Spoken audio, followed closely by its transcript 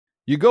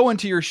You go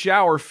into your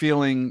shower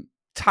feeling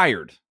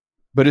tired,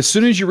 but as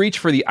soon as you reach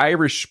for the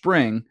Irish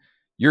Spring,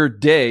 your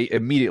day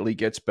immediately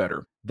gets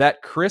better.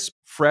 That crisp,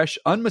 fresh,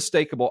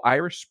 unmistakable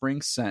Irish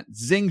Spring scent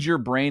zings your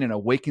brain and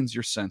awakens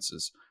your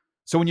senses.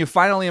 So when you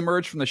finally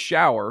emerge from the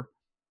shower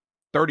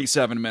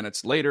 37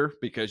 minutes later,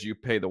 because you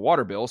pay the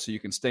water bill so you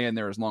can stay in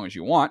there as long as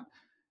you want,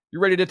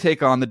 you're ready to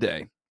take on the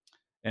day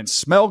and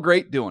smell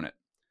great doing it.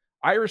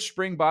 Irish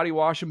Spring Body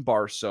Wash and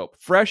Bar Soap.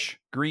 Fresh,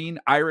 green,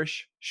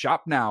 Irish.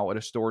 Shop now at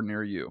a store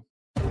near you.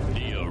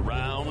 The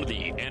Around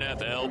the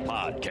NFL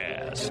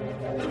podcast.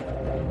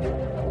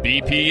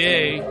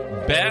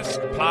 BPA, best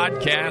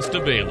podcast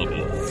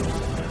available.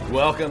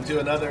 Welcome to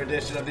another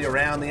edition of the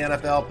Around the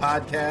NFL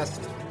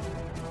podcast.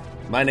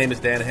 My name is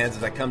Dan Hans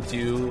as I come to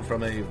you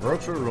from a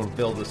virtual room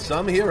filled with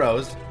some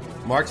heroes.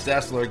 Mark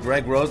Sessler,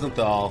 Greg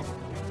Rosenthal,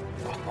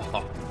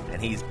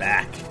 and he's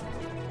back.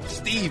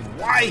 Steve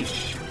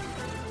Wyche.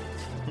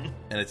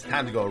 And it's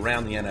time to go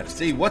around the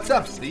NFC. What's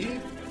up,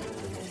 Steve?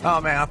 Oh,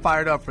 man, I'm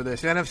fired up for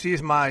this. NFC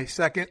is my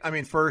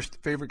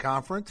first favorite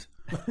conference.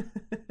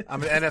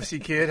 I'm an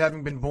NFC kid,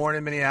 having been born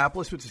in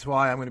Minneapolis, which is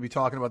why I'm going to be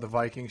talking about the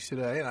Vikings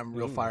today, and I'm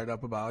real fired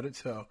up about it.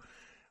 So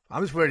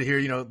I'm just ready to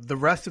hear, the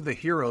rest of the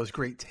heroes'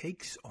 great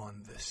takes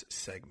on this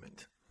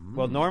segment.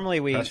 Well, normally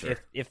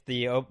if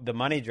the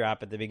money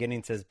drop at the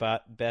beginning says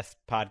best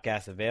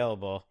podcast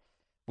available,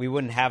 we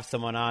wouldn't have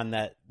someone on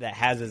that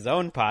has his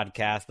own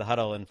podcast, The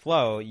Huddle and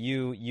Flow.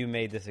 You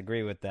may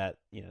disagree with that,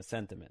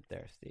 sentiment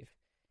there, Steve.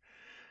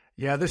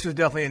 Yeah, this is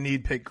definitely a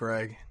need pick,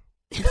 Greg.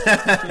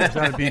 It's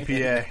not a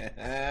BPA.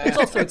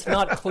 It's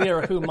not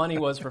clear who Money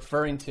was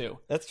referring to.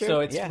 That's true. So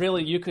it's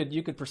really you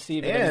could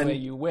perceive it any way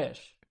you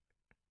wish.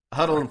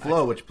 Huddle and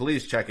Flow, which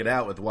please check it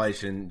out with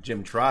Wyche and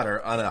Jim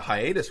Trotter on a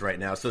hiatus right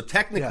now. So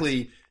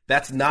technically,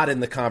 That's not in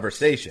the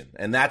conversation,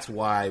 and that's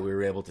why we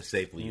were able to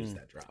safely use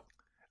that drop.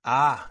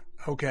 Ah,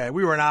 okay.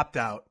 We were an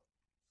opt-out.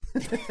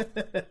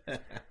 The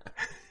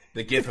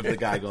gif of the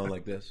guy going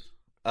like this.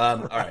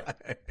 All right.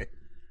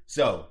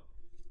 So,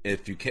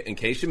 in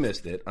case you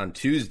missed it, on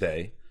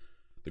Tuesday,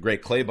 the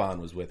great Claybon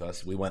was with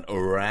us. We went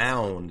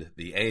around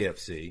the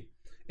AFC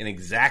in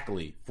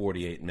exactly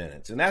 48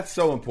 minutes. And that's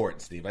so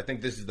important, Steve. I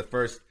think this is the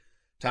first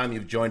time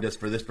you've joined us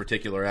for this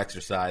particular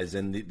exercise.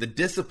 And the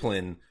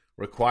discipline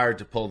required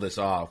to pull this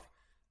off,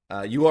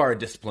 you are a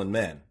disciplined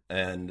man.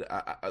 And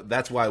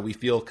that's why we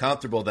feel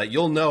comfortable that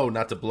you'll know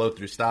not to blow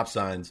through stop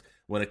signs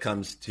when it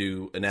comes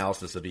to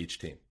analysis of each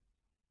team.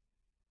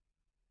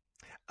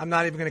 I'm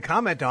not even going to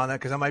comment on that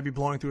because I might be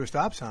blowing through a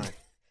stop sign.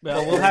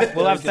 Well,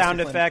 we'll have sound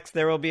effects.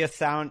 There will be a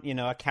sound,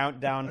 a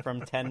countdown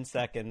from 10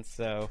 seconds.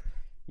 So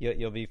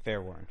you'll be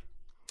fair warned.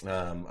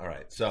 All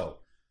right. So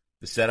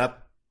the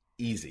setup,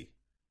 easy.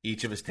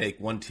 Each of us take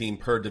one team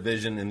per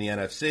division in the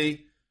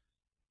NFC.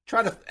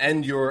 Try to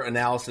end your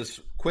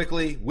analysis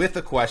quickly with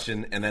a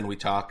question, and then we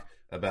talk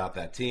about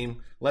that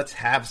team. Let's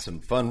have some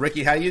fun.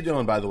 Ricky, how you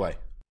doing, by the way?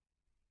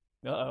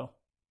 Uh-oh.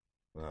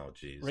 Oh,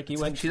 geez. Ricky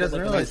went. She doesn't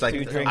realize.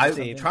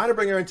 I'm trying to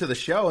bring her into the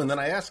show, and then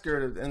I ask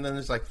her, and then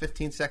there's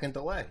 15-second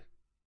delay.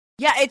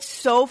 Yeah, it's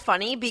so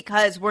funny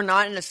because we're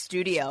not in a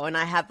studio, and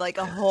I have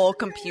a whole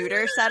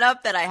computer set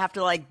up that I have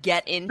to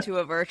get into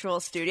a virtual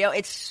studio.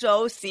 It's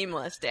so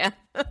seamless, Dan.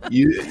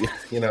 you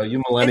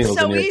millennials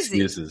so and your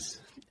easy. excuses.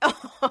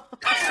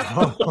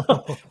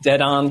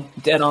 Dead on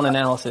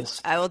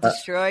analysis. I will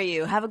destroy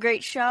you. Have a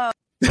great show.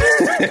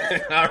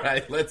 All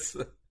right, let's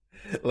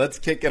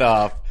kick it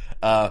off.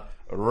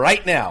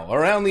 Right now,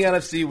 around the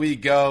NFC we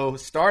go,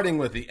 starting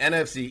with the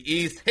NFC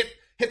East.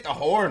 Hit the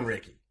horn,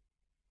 Ricky.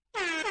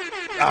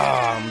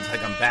 I'm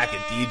back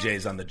at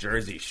DJ's on the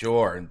Jersey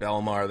Shore in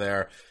Belmar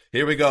there.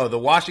 Here we go. The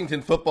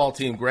Washington football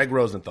team, Greg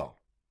Rosenthal.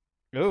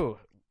 Ooh,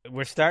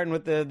 we're starting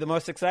with the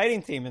most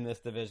exciting team in this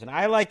division.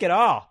 I like it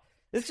all.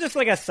 This is just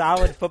like a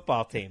solid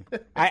football team.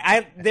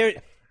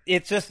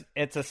 It's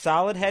a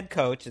solid head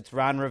coach. It's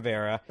Ron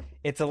Rivera.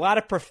 It's a lot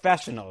of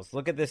professionals.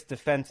 Look at this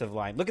defensive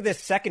line. Look at this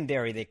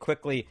secondary. They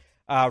quickly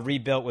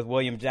rebuilt with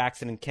William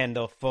Jackson and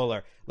Kendall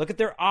Fuller. Look at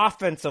their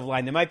offensive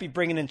line. They might be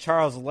bringing in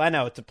Charles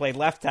Leno to play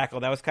left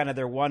tackle. That was kind of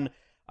their one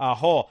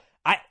hole.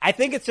 I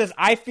think it's just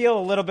I feel a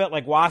little bit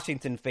like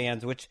Washington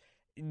fans, which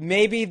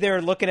maybe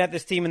they're looking at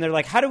this team and they're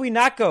like, how do we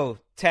not go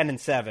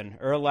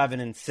 10-7 or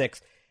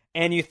 11-6?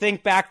 And you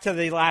think back to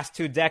the last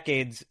 2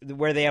 decades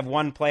where they have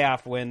one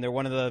playoff win. They're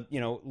one of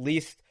the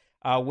least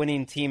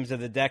winning teams of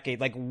the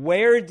decade.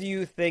 Where do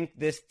you think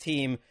this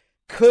team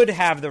could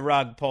have the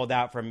rug pulled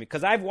out from?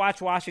 Because I've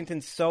watched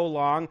Washington so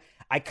long,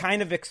 I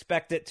kind of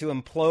expect it to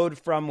implode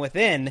from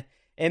within.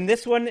 And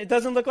this one, it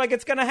doesn't look like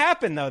it's going to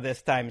happen, though,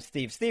 this time,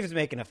 Steve. Steve's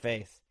making a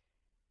face.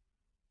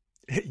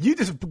 You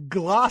just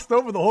glossed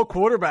over the whole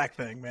quarterback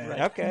thing, man.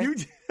 Right. Okay. You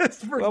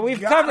just well,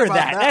 we've covered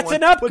that. That's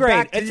an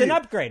upgrade. It's an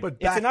upgrade.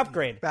 It's an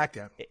upgrade. Back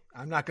down.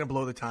 I'm not going to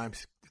blow the time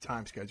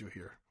schedule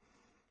here.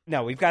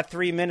 No, we've got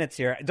 3 minutes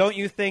here. Don't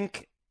you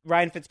think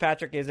Ryan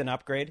Fitzpatrick is an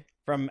upgrade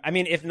from? I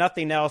mean, if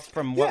nothing else,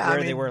 from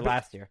where they were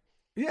last year.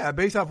 Yeah,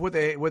 based off what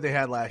they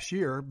had last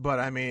year. But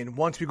I mean,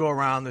 once we go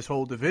around this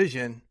whole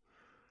division,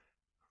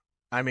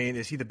 I mean,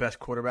 is he the best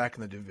quarterback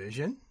in the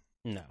division?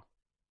 No.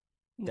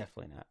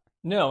 Definitely not.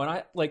 No,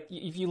 and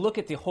if you look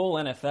at the whole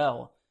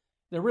NFL,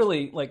 they're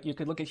really you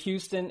could look at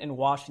Houston and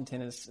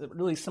Washington as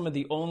really some of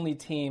the only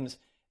teams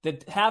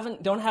that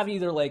don't have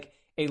either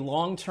a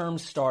long-term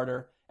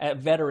starter at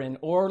veteran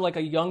or a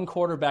young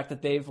quarterback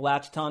that they've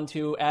latched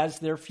onto as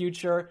their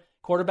future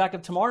quarterback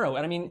of tomorrow.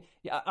 And I mean,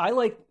 I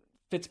like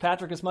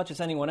Fitzpatrick as much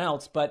as anyone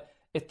else, but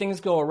if things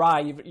go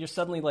awry, you're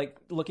suddenly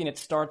looking at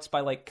starts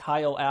by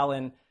Kyle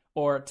Allen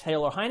or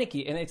Taylor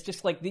Heineke, and it's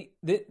just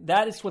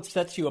that is what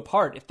sets you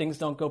apart if things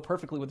don't go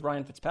perfectly with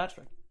Ryan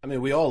Fitzpatrick. I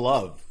mean, we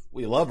love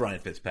Ryan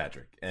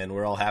Fitzpatrick, and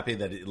we're all happy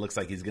that it looks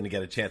like he's going to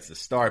get a chance to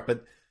start.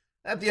 But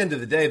at the end of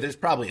the day, there's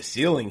probably a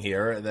ceiling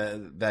here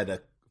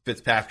that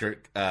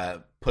Fitzpatrick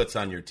puts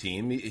on your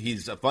team.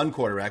 He's a fun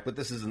quarterback, but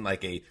this isn't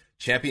a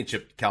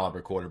championship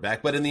caliber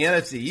quarterback. But in the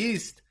NFC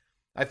East,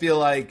 I feel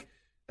like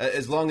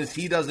as long as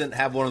he doesn't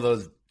have one of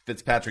those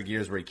Fitzpatrick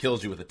years where he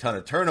kills you with a ton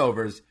of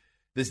turnovers,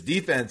 this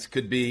defense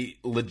could be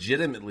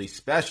legitimately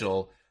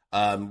special.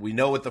 We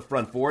know what the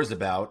front four is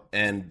about,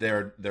 and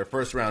their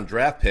first round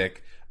draft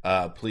pick.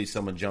 Please,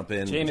 someone jump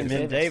in.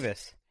 Jamin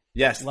Davis.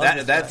 Yes,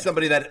 that's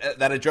somebody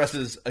that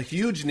addresses a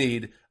huge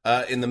need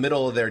in the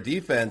middle of their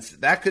defense.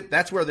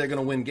 That's where they're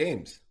going to win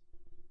games.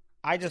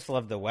 I just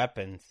love the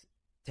weapons.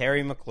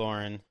 Terry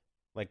McLaurin,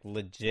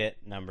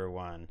 legit number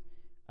one.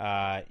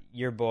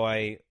 Your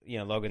boy,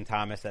 Logan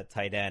Thomas at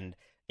tight end.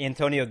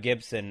 Antonio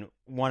Gibson,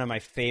 one of my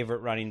favorite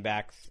running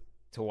backs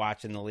to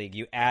watch in the league.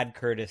 You add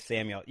Curtis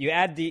Samuel. You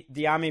add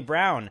De'Ami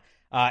Brown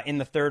in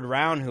the third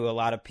round, who a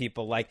lot of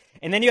people like.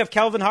 And then you have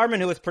Kelvin Harmon,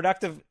 who was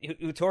productive,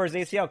 who tore his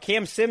ACL.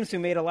 Cam Sims, who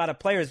made a lot of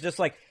players. Just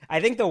I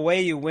think the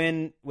way you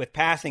win with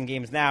passing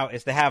games now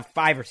is to have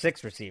 5 or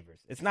 6 receivers.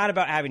 It's not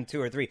about having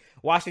 2 or 3.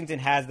 Washington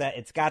has that.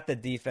 It's got the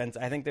defense.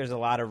 I think there's a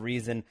lot of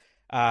reason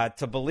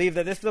to believe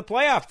that this is a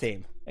playoff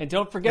team. And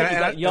don't forget, you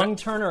got Young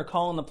Turner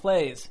calling the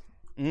plays.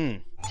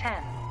 10,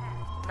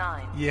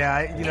 9.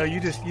 Yeah, you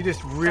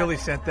just really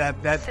sent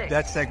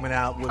that segment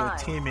out with 5,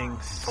 a teaming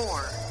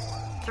 4,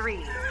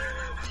 3,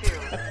 2,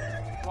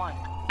 1.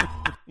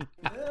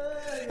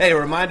 Hey, a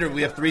reminder: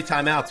 we have 3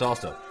 timeouts.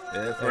 Also,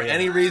 for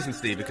any reason,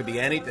 Steve, it could be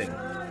anything.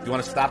 If you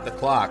want to stop the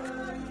clock,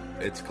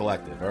 it's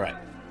collective. All right,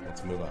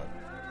 let's move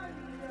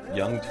on.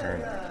 Young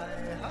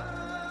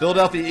Turner,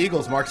 Philadelphia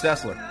Eagles. Mark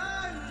Sessler.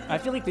 I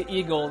feel like the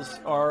Eagles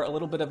are a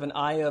little bit of an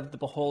eye of the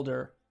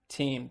beholder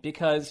team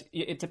because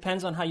it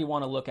depends on how you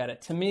want to look at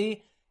it. To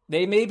me,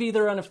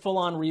 they're on a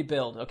full-on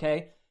rebuild,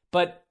 okay?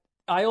 But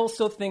I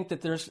also think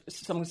that there's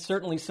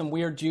certainly some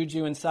weird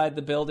juju inside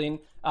the building.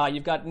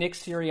 You've got Nick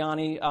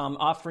Sirianni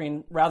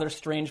offering rather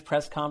strange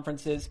press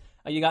conferences.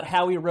 You got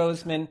Howie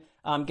Roseman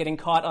getting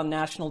caught on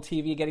national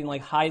TV, getting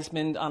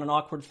Heisman on an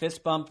awkward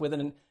fist bump with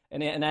an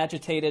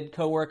agitated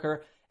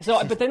coworker.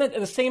 So, but then at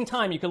the same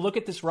time, you could look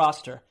at this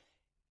roster.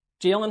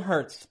 Jalen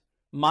Hurts,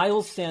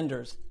 Miles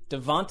Sanders,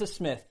 Devonta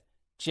Smith,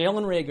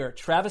 Jalen Reagor,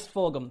 Travis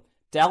Fulgham,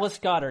 Dallas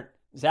Goedert,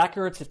 Zach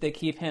Ertz if they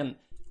keep him.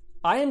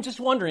 I am just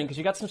wondering, because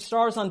you got some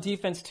stars on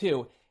defense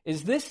too,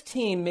 is this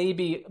team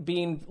maybe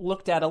being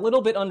looked at a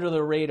little bit under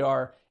the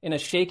radar in a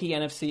shaky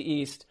NFC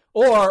East?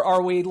 Or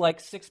are we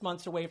 6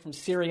 months away from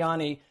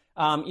Sirianni,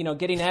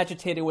 getting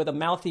agitated with a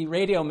mouthy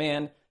radio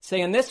man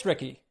saying this,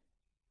 Ricky?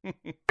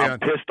 I'm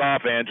pissed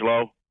off,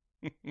 Angelo.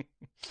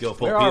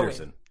 Gilfoyle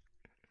Peterson.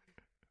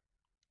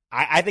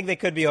 I think they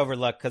could be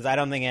overlooked because I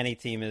don't think any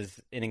team is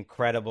an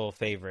incredible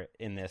favorite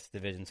in this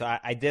division. So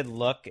I did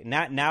look.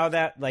 Now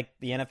that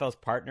the NFL's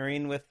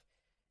partnering with,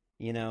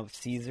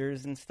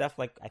 Caesars and stuff,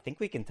 I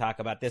think we can talk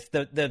about this.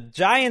 The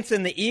Giants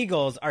and the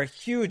Eagles are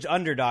huge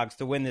underdogs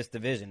to win this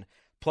division.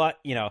 Plus,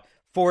 4-1,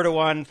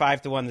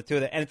 5-1, the two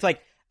of them. And it's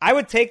I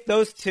would take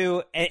those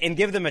two and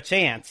give them a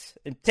chance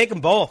and take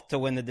them both to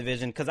win the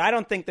division because I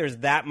don't think there's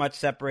that much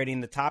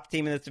separating the top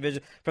team in this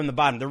division from the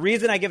bottom. The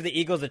reason I give the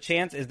Eagles a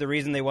chance is the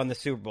reason they won the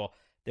Super Bowl.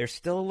 They're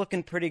still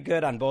looking pretty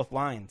good on both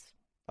lines.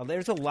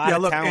 There's a lot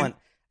of talent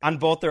on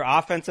both their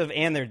offensive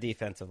and their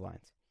defensive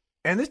lines.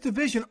 And this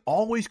division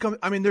always comes.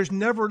 I mean, there's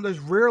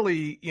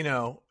rarely,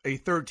 a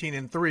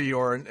 13-3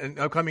 or an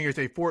upcoming year's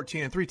a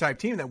 14-3 type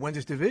team that wins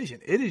this division.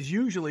 It is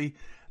usually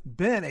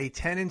been a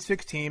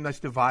 10-6 team that's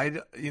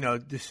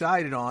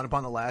decided on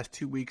upon the last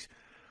 2 weeks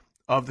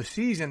of the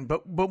season.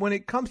 But when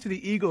it comes to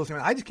the Eagles,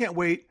 I just can't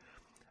wait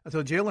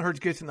until Jalen Hurts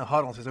gets in the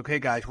huddle and says, "Okay,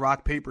 guys,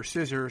 rock, paper,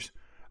 scissors.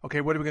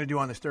 Okay, what are we going to do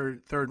on this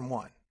third and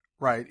one?"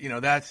 Right?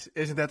 Isn't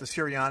that the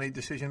Sirianni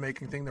decision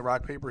making thing, the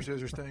rock, paper,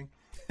 scissors thing?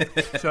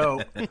 So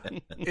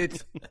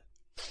it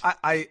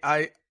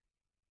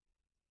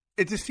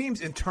just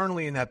seems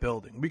internally in that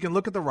building. We can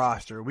look at the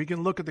roster, we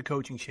can look at the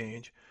coaching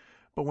change.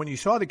 But when you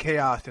saw the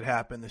chaos that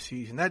happened this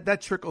season,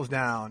 that trickles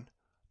down.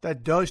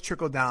 That does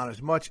trickle down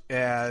as much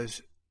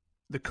as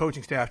the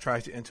coaching staff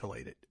tries to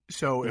insulate it.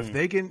 So if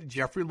they can,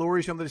 Jeffrey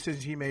Lurie, some of the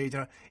decisions he made,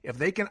 if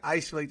they can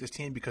isolate this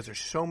team because there's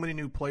so many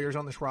new players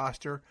on this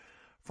roster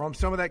from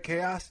some of that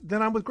chaos,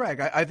 then I'm with Greg.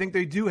 I think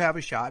they do have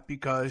a shot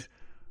because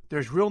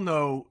there's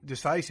no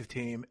decisive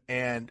team.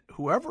 And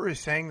whoever is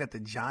saying that the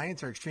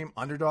Giants are extreme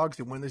underdogs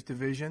to win this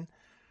division,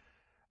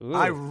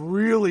 I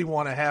really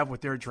want to have what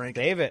they're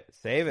drinking. Save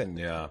it.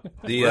 Yeah.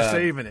 We're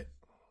saving it.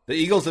 The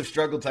Eagles have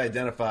struggled to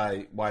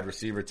identify wide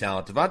receiver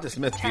talent. Devonta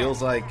Smith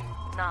feels like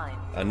 9,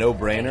 a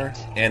no-brainer.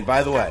 And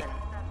by the way,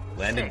 7,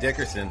 Landon 6,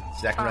 Dickerson,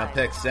 second-round 5,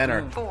 pick,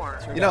 center.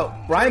 4, You know,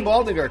 Brian 3,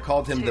 Baldinger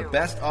called him the 2,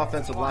 best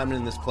offensive 1. lineman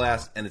in this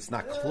class, and it's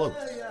not close.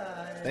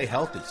 Stay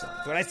healthy, son.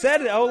 That's what I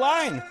said.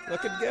 O-line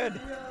looking good.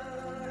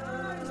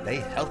 Stay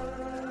healthy.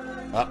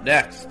 Up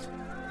next,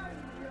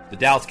 the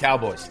Dallas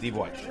Cowboys, Steve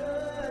Wyche.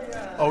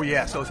 Oh,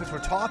 yeah. So since we're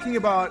talking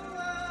about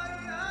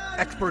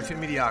experts in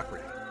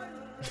mediocrity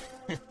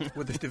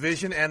with this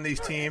division and these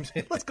teams,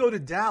 let's go to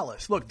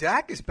Dallas. Look,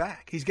 Dak is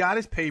back. He's got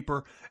his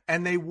paper,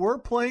 and they were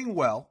playing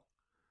well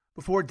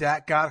before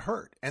Dak got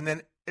hurt. And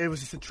then it was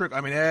just a trick.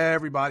 I mean,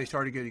 everybody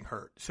started getting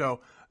hurt. So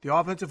the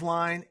offensive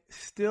line,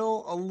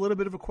 still a little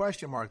bit of a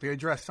question mark. They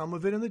addressed some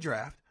of it in the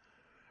draft,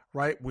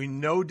 right? We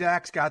know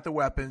Dak's got the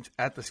weapons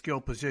at the skill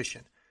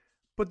position.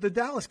 But the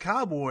Dallas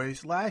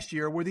Cowboys last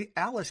year were the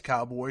Alice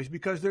Cowboys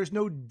because there's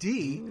no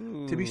D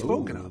to be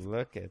spoken of.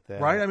 Look at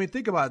that. Right? I mean,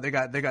 think about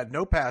it. They got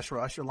no pass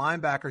rush. Their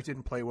linebackers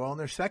didn't play well, and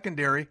their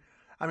secondary,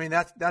 I mean,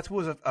 that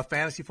was a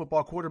fantasy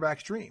football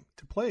quarterback's dream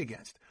to play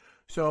against.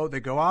 So they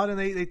go out and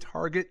they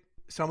target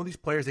some of these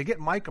players. They get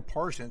Micah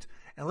Parsons,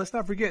 and let's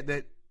not forget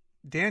that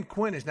Dan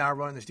Quinn is now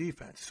running this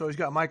defense. So he's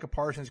got Micah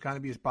Parsons kind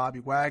of be his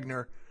Bobby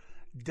Wagner.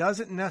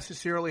 Doesn't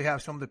necessarily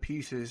have some of the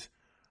pieces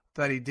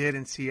that he did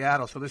in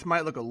Seattle. So this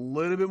might look a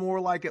little bit more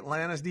like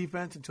Atlanta's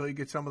defense until you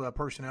get some of the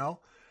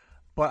personnel.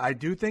 But I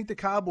do think the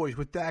Cowboys,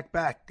 with Dak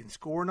back, can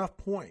score enough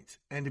points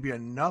and to be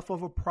enough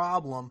of a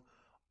problem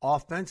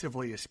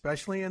offensively,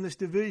 especially in this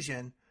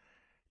division,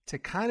 to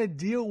kind of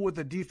deal with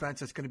a defense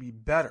that's going to be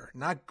better.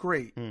 Not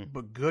great,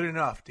 but good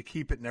enough to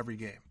keep it in every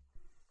game.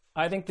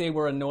 I think they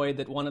were annoyed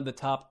that one of the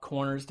top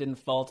corners didn't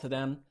fall to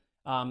them,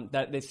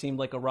 that they seemed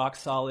like a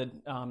rock-solid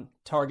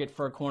target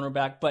for a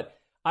cornerback. But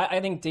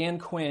I think Dan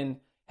Quinn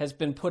has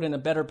been put in a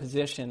better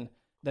position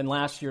than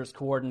last year's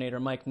coordinator,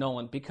 Mike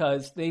Nolan,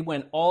 because they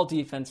went all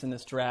defense in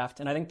this draft.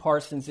 And I think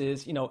Parsons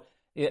is, I'm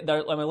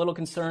a little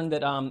concerned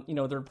that,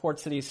 the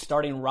reports that he's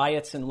starting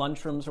riots and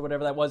lunchrooms or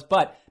whatever that was.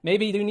 But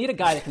maybe you need a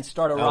guy that can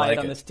start a riot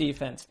on this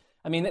defense.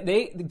 I mean,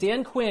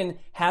 Dan Quinn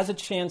has a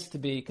chance to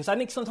be, because I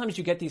think sometimes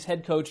you get these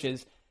head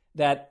coaches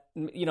that,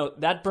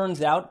 that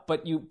burns out,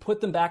 but you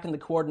put them back in the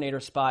coordinator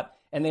spot,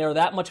 and they are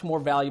that much more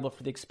valuable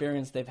for the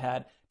experience they've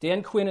had.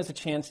 Dan Quinn has a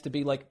chance to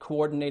be like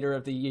coordinator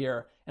of the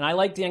year. And I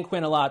like Dan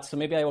Quinn a lot, so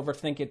maybe I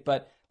overthink it,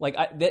 but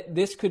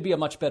this could be a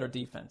much better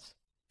defense.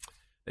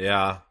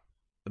 Yeah.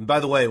 And by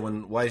the way,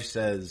 when Weiss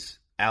says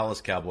Alice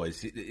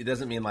Cowboys, it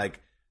doesn't mean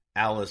like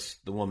Alice,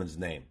 the woman's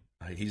name.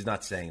 He's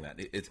not saying that.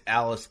 It's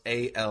Alice,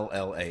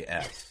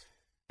 Allas.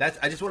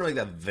 I just want to make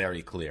that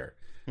very clear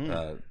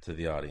to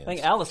the audience. I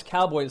think Alice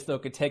Cowboys, though,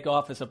 could take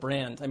off as a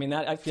brand. I mean,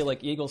 I feel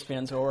like Eagles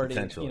fans are already,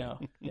 I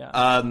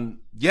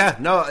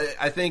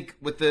think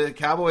with the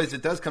Cowboys,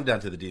 it does come down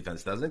to the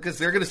defense, doesn't it? Because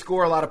they're going to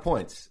score a lot of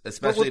points,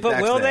 especially if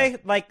Dak's will there.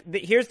 they?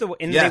 Here's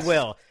yes. They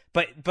will.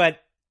 But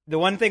the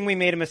one thing we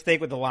made a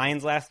mistake with the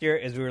Lions last year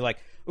is we were like,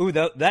 ooh,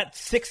 that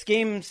 6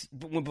 games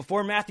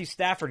before Matthew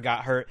Stafford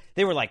got hurt,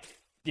 they were like,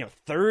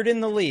 third in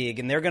the league,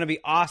 and they're going to be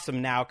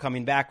awesome now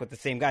coming back with the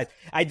same guys.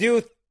 I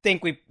do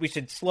think we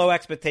should slow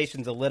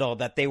expectations a little,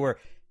 that they were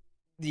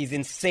these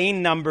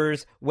insane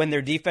numbers when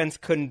their defense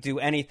couldn't do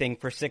anything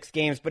for 6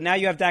 games. But now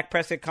you have Dak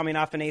Prescott coming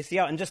off an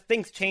ACL, and just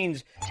things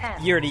change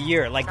 10, year to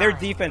year. Like 9, their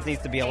defense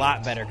needs to be a lot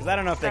 8, better, because I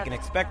don't know if 7, they can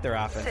expect their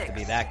offense 6, to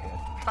be that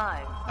good.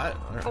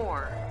 5,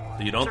 4.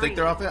 So you don't 3, think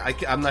they're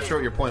offense? I'm not sure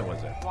what your point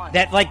was there. 1.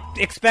 That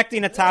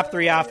expecting a top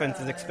 3 offense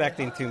is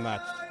expecting too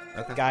much.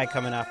 Okay. Guy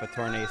coming off a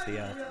torn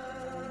ACL.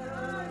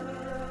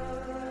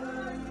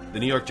 The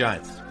New York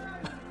Giants.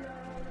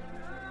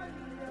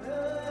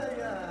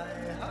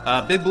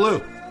 Big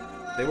Blue.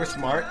 They were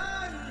smart.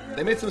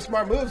 They made some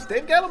smart moves.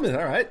 Dave Gettleman,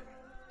 all right.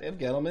 Dave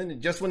Gettleman.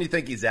 Just when you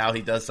think he's out,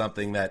 he does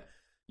something that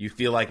you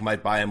feel like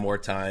might buy him more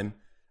time.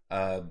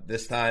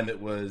 This time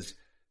it was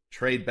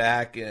trade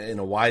back in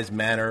a wise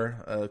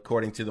manner,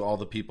 according to all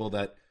the people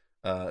that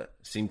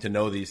seem to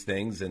know these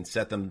things, and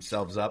set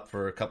themselves up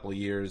for a couple of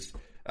years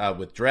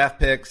with draft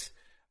picks.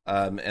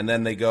 And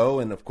then they go,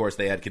 and of course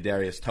they had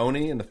Kadarius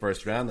Toney in the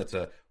first round. That's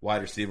a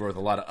wide receiver with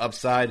a lot of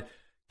upside.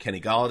 Kenny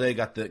Golladay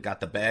got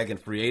the bag in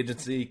free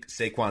agency.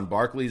 Saquon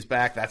Barkley's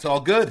back. That's all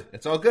good.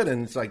 It's all good.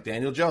 And it's like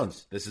Daniel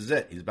Jones. This is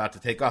it. He's about to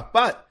take off.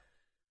 But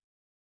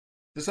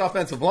this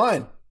offensive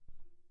line,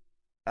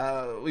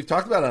 we've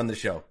talked about it on the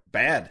show.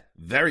 Bad.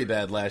 Very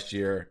bad last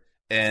year.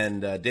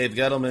 And Dave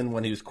Gettleman,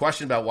 when he was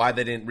questioned about why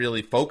they didn't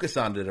really focus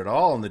on it at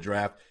all in the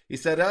draft, he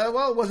said,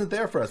 well, it wasn't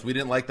there for us. We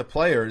didn't like the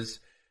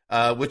players,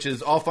 which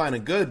is all fine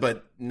and good.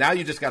 But now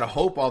you just got to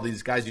hope all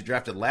these guys you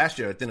drafted last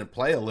year that didn't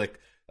play a lick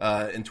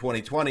in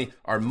 2020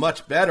 are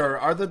much better.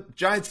 Are the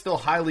Giants still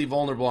highly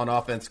vulnerable on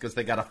offense because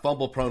they got a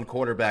fumble-prone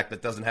quarterback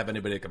that doesn't have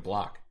anybody that can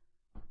block?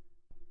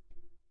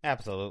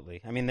 Absolutely.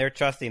 I mean, they're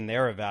trusting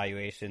their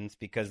evaluations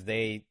because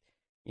they,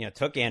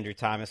 took Andrew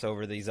Thomas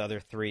over these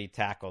other 3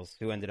 tackles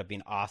who ended up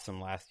being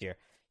awesome last year.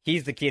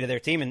 He's the key to their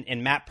team.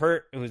 And Matt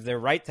Pert, who's their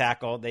right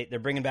tackle, they're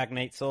bringing back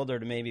Nate Solder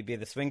to maybe be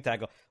the swing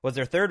tackle, was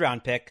their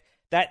 3rd-round pick.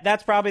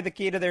 That's probably the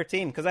key to their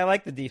team, because I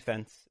like the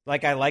defense.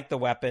 Like, I like the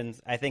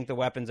weapons. I think the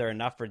weapons are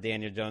enough for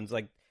Daniel Jones.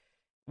 Like,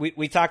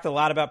 we talked a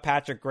lot about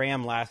Patrick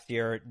Graham last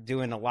year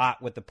doing a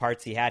lot with the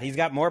parts he had. He's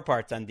got more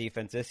parts on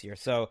defense this year.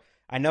 So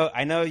I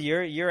know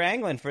you're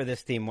angling for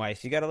this team,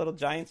 Weiss. You got a little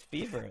Giants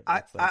fever.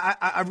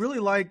 I really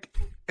like,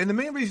 and the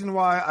main reason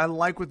why I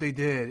like what they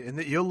did, and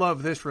that you'll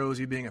love this,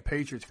 Rosie, being a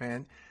Patriots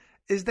fan,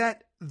 is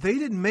that they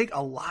didn't make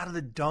a lot of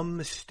the dumb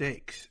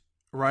mistakes.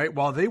 Right?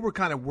 While they were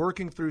kind of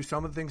working through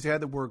some of the things they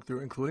had to work through,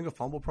 including a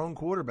fumble-prone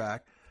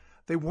quarterback,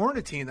 they weren't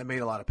a team that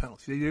made a lot of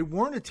penalties. They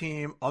weren't a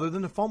team, other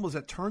than the fumbles,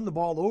 that turned the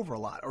ball over a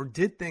lot or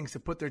did things to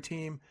put their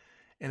team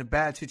in a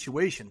bad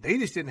situation. They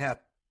just didn't have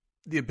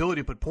the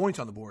ability to put points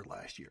on the board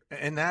last year.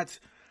 And that's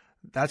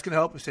going to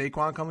help if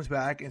Saquon comes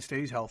back and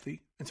stays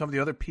healthy and some of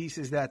the other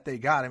pieces that they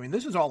got. I mean,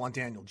 this is all on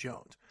Daniel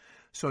Jones.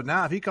 So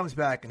now if he comes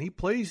back and he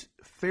plays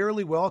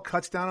fairly well,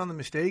 cuts down on the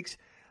mistakes,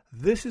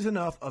 this is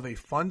enough of a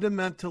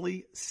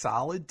fundamentally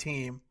solid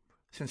team,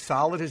 since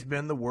solid has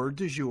been the word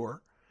du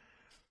jour,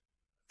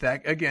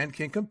 that, again,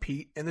 can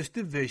compete in this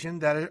division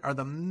that are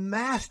the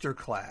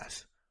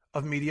masterclass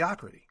of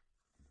mediocrity.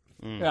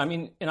 Yeah, I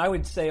mean, and I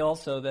would say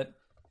also that,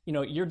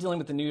 you're dealing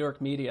with the New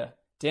York media.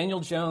 Daniel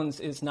Jones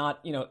is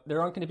not,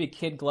 there aren't going to be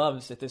kid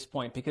gloves at this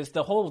point, because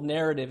the whole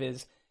narrative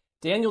is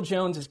Daniel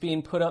Jones is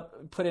being put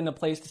in a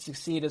place to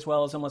succeed as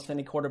well as almost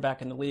any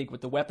quarterback in the league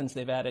with the weapons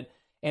they've added.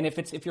 And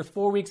if you're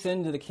 4 weeks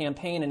into the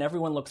campaign and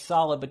everyone looks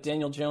solid, but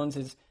Daniel Jones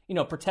is,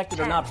 protected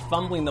or not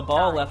fumbling the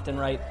ball left and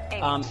right,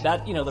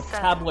 the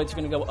tabloids are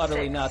going to go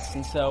utterly nuts.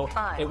 And so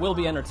it will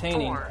be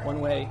entertaining one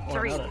way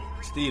or another.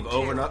 Steve,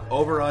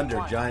 over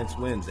under Giants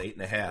wins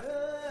 8.5.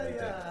 What do you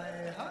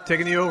think?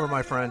 Taking the over,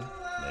 my friend.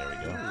 There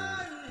we go.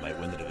 Might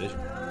win the division.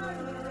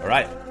 All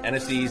right,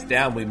 NFC East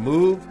down. We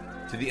move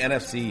to the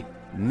NFC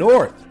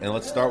North, and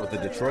let's start with the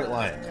Detroit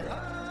Lions.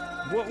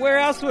 Where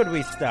else would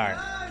we start?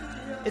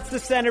 It's the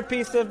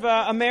centerpiece of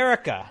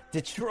America,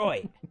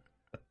 Detroit.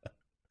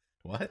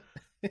 What?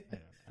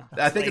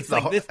 I think it's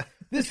like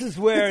this is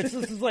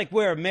like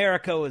where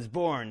America was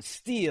born.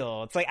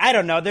 Steel. It's like, I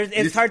don't know.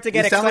 It's hard to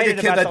get excited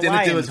about the Lions. You sound like a kid that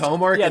didn't do his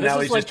homework, and now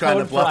he's just trying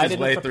to bluff his way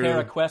through. I didn't prepare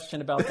a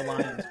question about the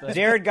Lions. But.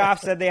 Jared Goff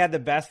said they had the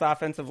best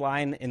offensive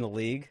line in the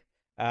league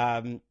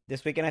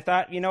this week, and I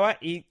thought, you know what?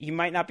 He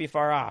might not be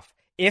far off.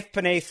 If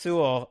Penei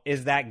Sewell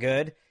is that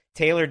good,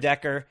 Taylor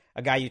Decker,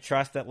 a guy you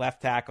trust at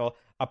left tackle,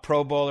 a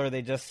Pro Bowler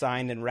they just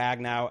signed in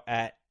Ragnow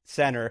at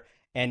center,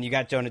 and you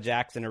got Jonah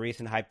Jackson, a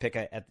recent high pick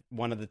at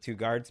one of the two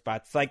guard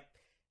spots. Like,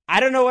 I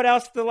don't know what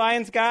else the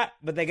Lions got,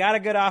 but they got a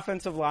good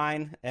offensive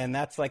line, and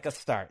that's like a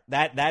start.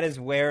 That is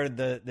where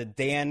the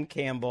Dan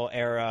Campbell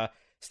era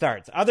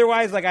starts.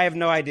 Otherwise, like, I have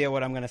no idea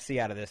what I'm going to see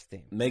out of this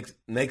team.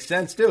 Makes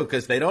sense, too,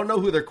 because they don't know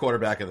who their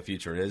quarterback of the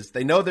future is.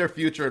 They know their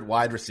future at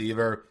wide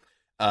receiver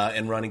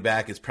and running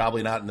back is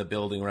probably not in the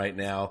building right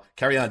now.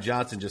 Kerryon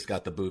Johnson just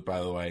got the boot,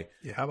 by the way.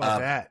 Yeah, how about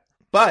that?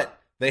 But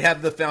they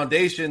have the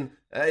foundation.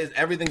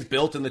 Everything's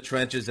built in the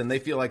trenches, and they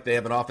feel like they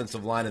have an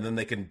offensive line, and then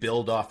they can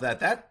build off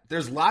that.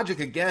 There's logic,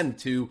 again,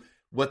 to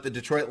what the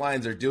Detroit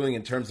Lions are doing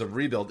in terms of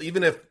rebuild.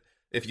 Even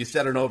if you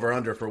set an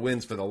over-under for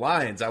wins for the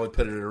Lions, I would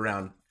put it at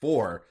around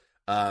 4.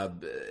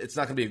 It's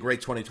not going to be a great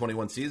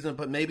 2021 season,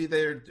 but maybe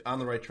they're on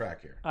the right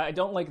track here. I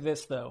don't like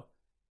this, though.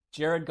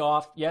 Jared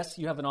Goff, yes,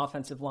 you have an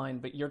offensive line,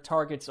 but your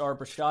targets are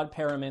Brashad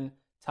Perriman,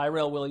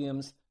 Tyrell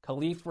Williams,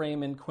 Khalif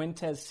Raymond,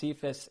 Quintez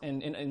Cephas,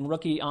 and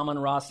rookie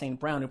Amon-Ra St.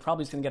 Brown, who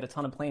probably is going to get a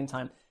ton of playing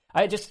time.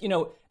 I just,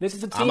 this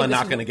is a team. I'm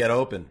not going to get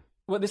open.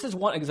 Well, this is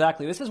one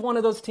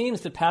of those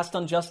teams that passed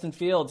on Justin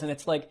Fields, and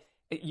it's like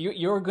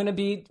you're going to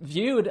be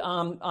viewed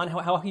on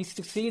how he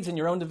succeeds in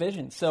your own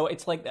division. So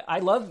it's like, I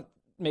love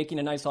making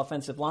a nice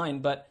offensive line,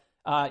 but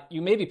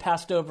you maybe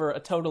passed over a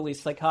totally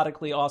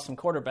psychotically awesome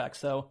quarterback.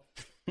 So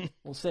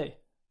we'll see.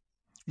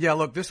 Yeah,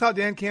 look, this is how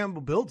Dan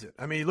Campbell builds it.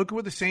 I mean, look at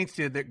what the Saints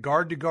did, that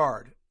guard to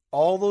guard.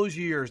 All those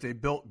years, they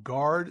built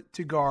guard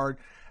to guard.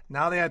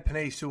 Now they had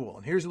Penei Sewell.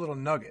 And here's a little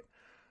nugget.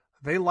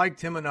 They liked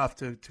him enough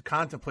to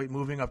contemplate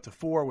moving up to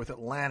 4 with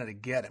Atlanta to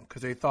get him,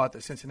 because they thought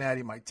that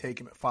Cincinnati might take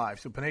him at 5.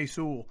 So Penei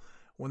Sewell,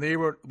 when they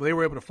were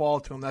able to fall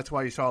to him, that's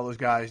why you saw those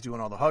guys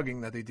doing all the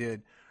hugging that they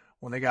did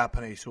when they got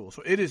Penei Sewell.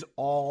 So it is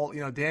all,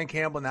 Dan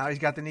Campbell now, he's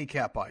got the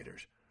kneecap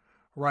biters,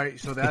 right?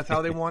 So that's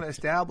how they want to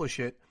establish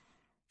it.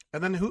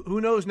 And then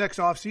who knows next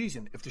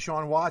offseason if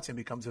Deshaun Watson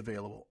becomes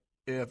available.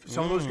 If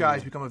some of those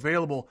guys become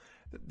available,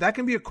 that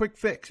can be a quick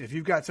fix if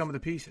you've got some of the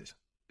pieces.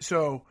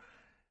 So,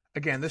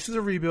 again, this is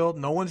a rebuild.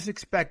 No one's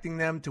expecting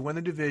them to win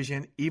the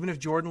division, even if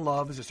Jordan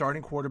Love is a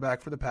starting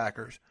quarterback for the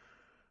Packers.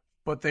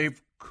 But they've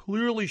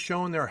clearly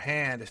shown their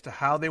hand as to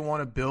how they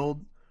want to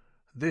build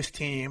this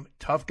team.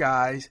 Tough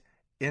guys,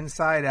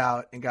 inside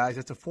out, and guys,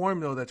 that's a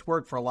formula that's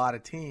worked for a lot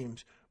of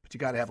teams, but you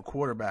got to have a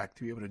quarterback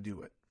to be able to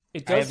do it.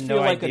 It does feel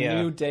like a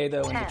new day,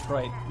 though, in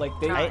Detroit. Like,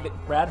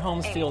 Brad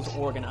Holmes feels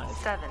organized.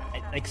 7,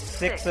 like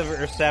 6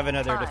 or 7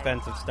 of their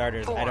defensive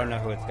starters. I don't know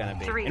who it's going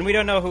to be. And we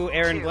don't know who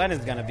Aaron Glenn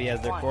is going to be as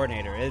their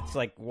coordinator. It's,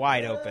 like,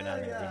 wide open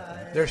on their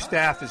defense. Their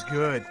staff is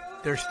good.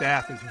 Their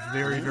staff is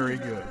very, very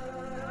good.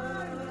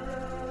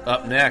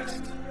 Up next,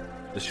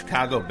 the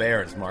Chicago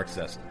Bears, Mark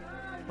Sessler.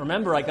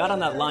 Remember, I got on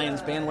that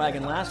Lions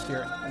bandwagon last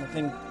year, and the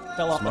thing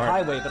fell off the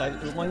highway, but I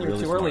was 1 year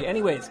Really too early. smart.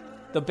 Anyways,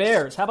 the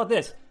Bears. How about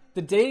this?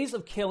 The days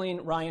of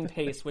killing Ryan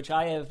Pace, which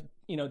I have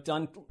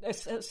done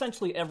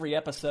essentially every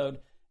episode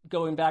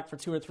going back for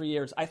 2 or 3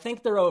 years, I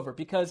think they're over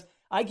because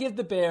I give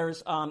the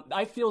Bears,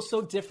 I feel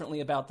so differently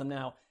about them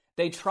now.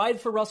 They tried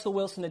for Russell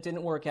Wilson. It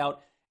didn't work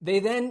out. They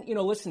then,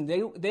 listen,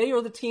 they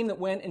are the team that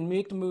went and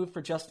made the move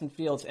for Justin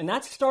Fields. And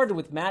that started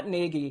with Matt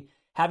Nagy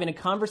having a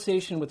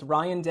conversation with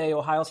Ryan Day,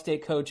 Ohio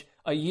State coach,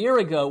 a year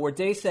ago where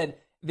Day said,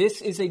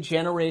 this is a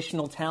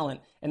generational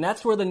talent. And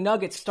that's where the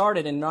Nuggets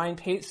started. And Ryan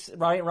Pace,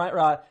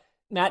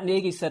 Matt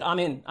Nagy said, I'm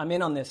in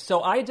on this.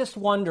 So I just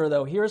wonder,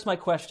 though, here's my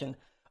question.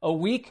 A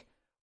week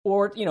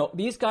or,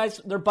 these guys,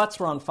 their butts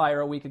were on fire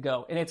a week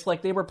ago. And it's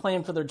like they were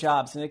playing for their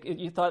jobs. And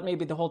you thought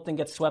maybe the whole thing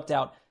gets swept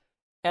out.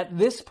 At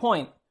this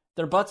point,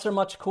 their butts are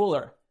much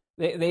cooler.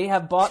 They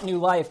have bought new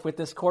life with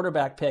this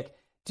quarterback pick.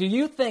 Do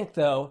you think,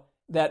 though,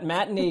 that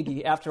Matt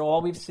Nagy, after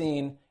all we've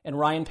seen, and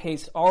Ryan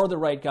Pace are the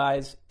right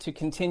guys to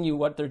continue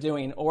what they're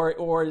doing?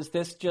 Or is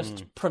this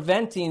just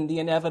preventing the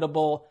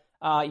inevitable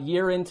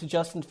year into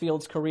Justin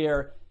Fields'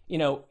 career?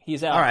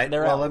 He's out. All right.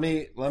 They're Well, out.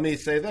 let me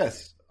say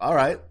this. All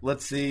right.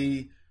 Let's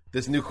see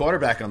this new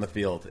quarterback on the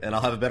field, and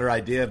I'll have a better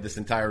idea of this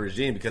entire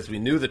regime because we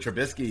knew the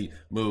Trubisky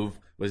move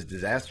was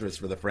disastrous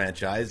for the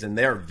franchise, and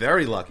they're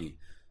very lucky,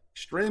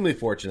 extremely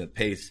fortunate,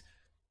 Pace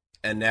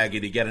and Nagy,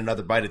 to get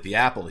another bite at the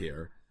apple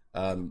here.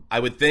 I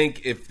would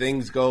think if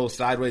things go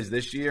sideways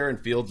this year and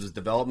Fields'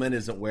 development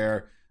isn't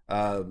where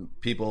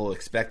people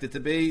expect it to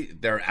be,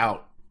 they're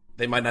out.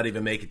 They might not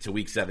even make it to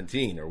week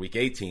 17 or week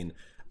 18.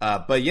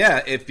 But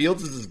yeah, if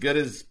Fields is as good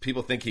as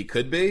people think he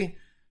could be,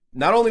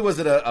 not only was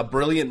it a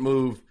brilliant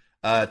move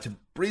to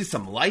breathe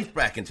some life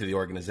back into the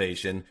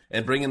organization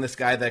and bring in this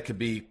guy that could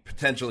be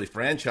potentially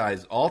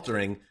franchise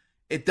altering,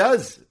 it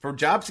does, for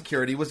job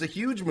security, was a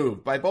huge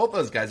move by both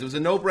those guys. It was a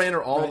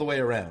no-brainer all the way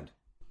around.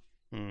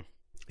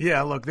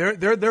 Yeah, look,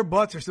 their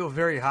butts are still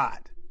very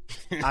hot.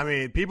 I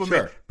mean, people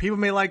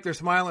may like their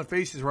smiling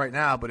faces right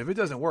now, but if it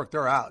doesn't work,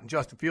 they're out. And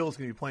Justin Fields is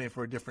going to be playing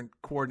for a different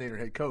coordinator,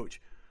 head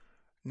coach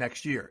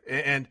next year.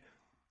 And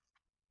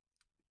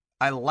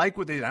I like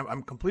what they did.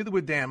 I'm completely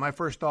with Dan. My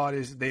first thought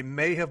is they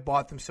may have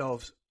bought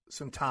themselves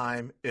some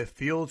time if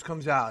Fields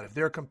comes out, if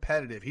they're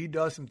competitive. He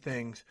does some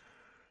things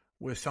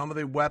with some of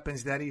the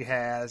weapons that he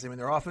has. I mean,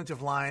 their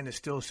offensive line is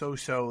still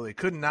so-so. They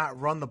could not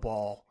run the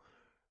ball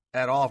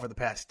at all for the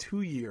past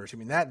 2 years. I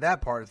mean,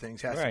 that part of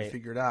things has to be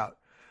figured out.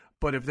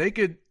 But if they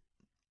could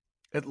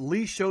at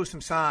least show some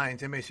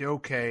signs, they may say,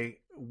 okay,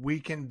 we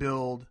can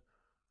build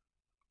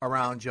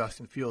around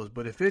Justin Fields.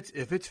 But if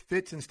it's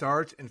fits and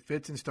starts,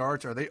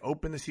 are they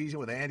open the season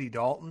with Andy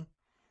Dalton?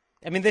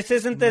 I mean, this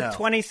isn't the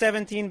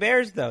 2017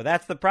 Bears, though.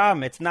 That's the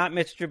problem. It's not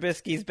Mitch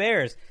Trubisky's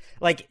Bears.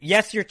 Like,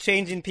 yes, you're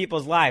changing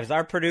people's lives.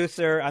 Our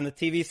producer on the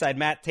TV side,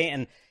 Matt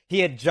Tanton, he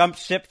had jumped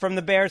ship from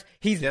the Bears.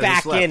 He's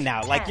back in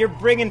now. Like, you're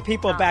bringing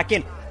people back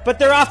in. But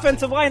their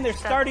offensive line, they're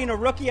starting a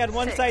rookie on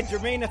one side,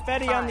 Jermaine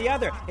Ifedi on the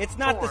other. It's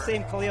not the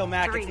same Khalil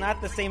Mack. It's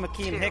not the same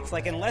Akeem Hicks.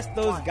 Like, unless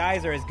those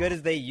guys are as good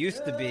as they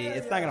used to be,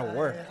 it's not going to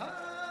work.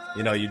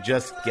 You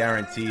just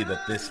guarantee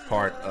that this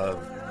part of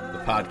the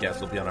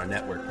podcast will be on our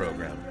network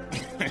program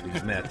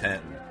because Matt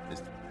Tanton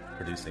is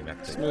producing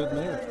that thing. Smooth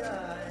move.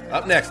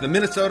 Up next, the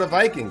Minnesota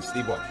Vikings.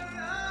 Steve Walsh.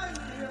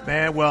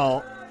 Man,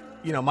 well,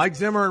 Mike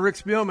Zimmer and Rick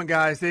Spielman,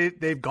 guys,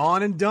 they've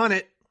gone and done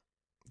it.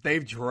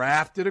 They've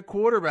drafted a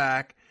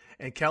quarterback,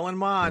 and Kellen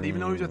Mond,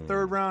 even though he's a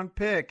third-round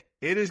pick,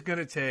 it is going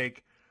to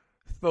take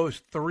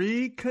those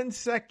 3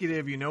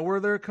 consecutive, where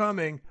they're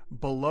coming,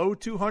 below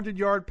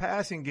 200-yard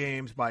passing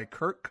games by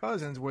Kirk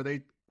Cousins, where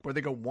they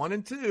go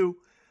 1-2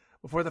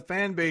 before the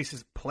fan base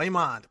is play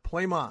Mond.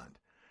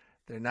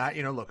 They're not,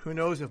 look, who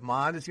knows if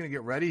Mond is going to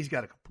get ready. He's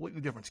got a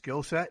completely different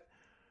skill set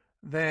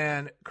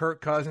than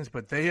Kirk Cousins,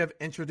 but they have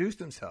introduced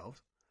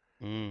themselves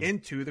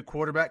into the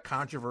quarterback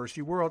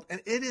controversy world,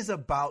 and it is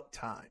about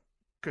time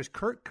because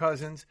Kirk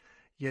Cousins,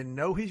 he's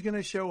going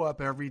to show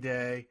up every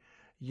day.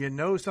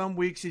 Some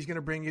weeks he's going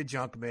to bring you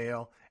junk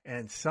mail,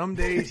 and some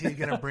days he's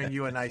going to bring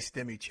you a nice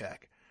stimmy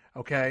check.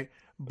 Okay?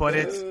 But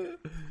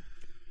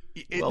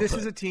this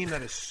is a team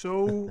that is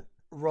so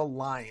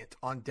reliant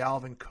on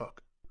Dalvin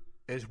Cook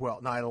as well.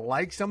 Now, I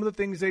like some of the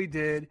things they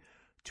did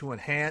to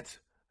enhance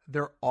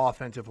their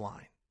offensive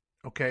line.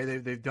 Okay?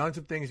 They've done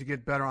some things to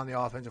get better on the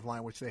offensive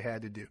line, which they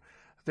had to do.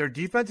 Their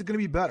defense is going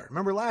to be better.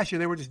 Remember last year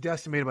they were just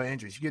decimated by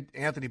injuries. You get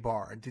Anthony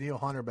Barr and Danielle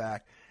Hunter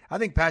back. I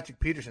think Patrick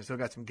Peterson still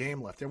got some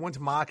game left. Everyone's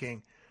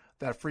mocking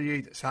that free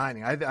agent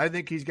signing. I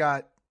think he's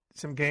got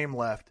some game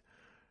left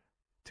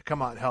to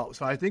come out and help.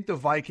 So I think the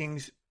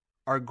Vikings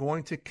are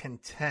going to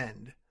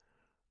contend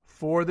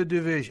for the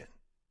division.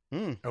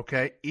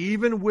 Okay?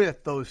 Even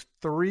with those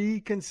 3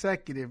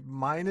 consecutive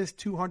minus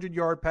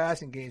 200-yard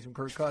passing games from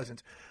Kirk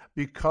Cousins,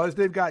 because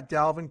they've got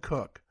Dalvin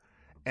Cook.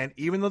 And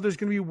even though there's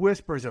going to be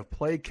whispers of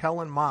play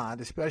Kellen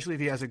Mond, especially if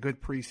he has a good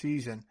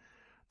preseason,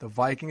 the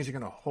Vikings are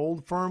going to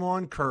hold firm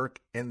on Kirk,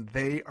 and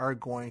they are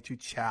going to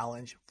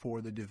challenge for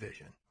the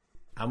division.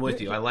 I'm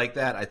with you. I like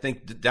that. I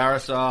think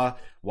Darrisaw,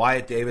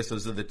 Wyatt Davis,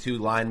 those are the two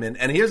linemen.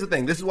 And here's the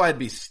thing. This is why it'd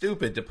be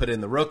stupid to put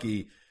in the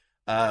rookie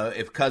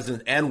if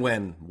Cousins, and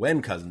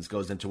when Cousins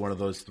goes into one of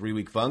those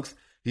 3-week funks.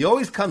 He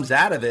always comes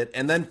out of it,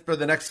 and then for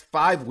the next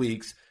 5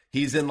 weeks,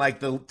 he's in like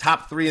the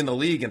top 3 in the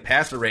league in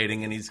passer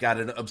rating, and he's got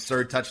an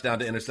absurd touchdown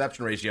to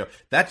interception ratio.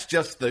 That's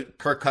just the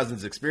Kirk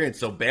Cousins experience.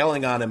 So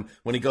bailing on him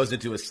when he goes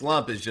into a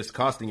slump is just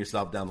costing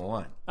yourself down the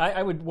line.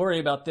 I would worry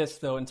about this,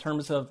 though, in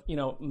terms of,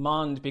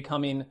 Mond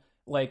becoming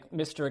like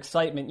Mr.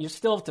 Excitement. You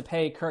still have to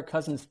pay Kirk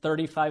Cousins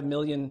 $35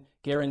 million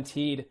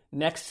guaranteed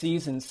next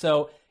season.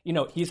 So,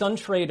 he's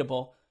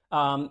untradeable,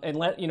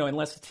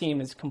 unless the team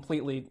is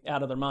completely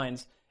out of their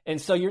minds. And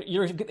so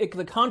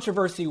the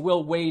controversy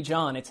will wage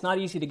on. It's not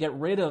easy to get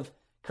rid of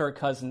Kirk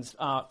Cousins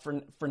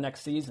for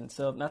next season.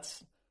 So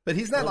that's. But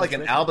he's not like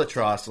an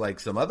albatross like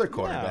some other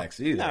quarterbacks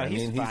either. No,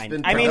 he's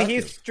fine.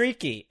 He's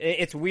streaky.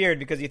 It's weird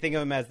because you think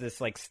of him as this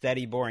like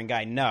steady, boring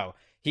guy. No,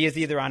 he is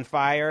either on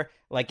fire,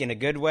 like in a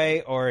good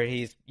way, or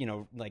he's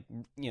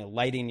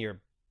lighting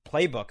your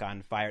playbook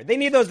on fire. They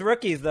need those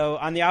rookies though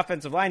on the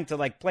offensive line to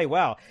like play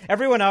well.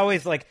 Everyone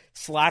always like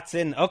slots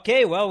in.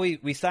 Okay, well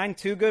we signed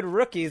 2 good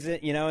rookies,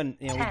 and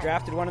we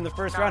drafted one in the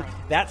first round.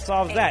 That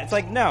solves that. It's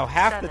like no,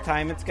 half the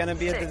time it's going to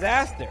be a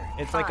disaster.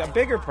 It's like a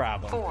bigger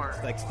problem.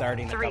 It's like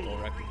starting a couple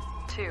rookies.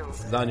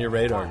 This is on your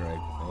radar, Greg.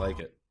 I like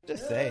it.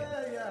 Just saying.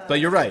 But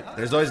you're right.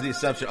 There's always the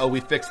assumption, we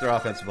fixed their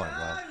offensive line.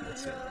 Well,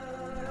 let's see.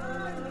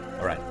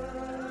 All right,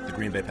 the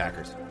Green Bay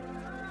Packers.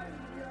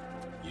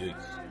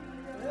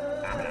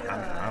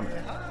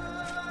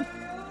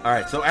 All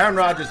right, so Aaron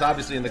Rodgers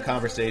obviously in the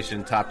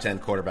conversation, top 10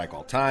 quarterback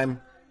all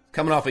time.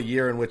 Coming off a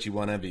year in which he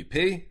won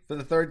MVP for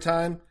the 3rd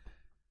time.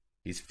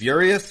 He's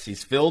furious.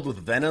 He's filled with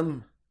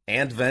venom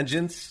and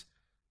vengeance.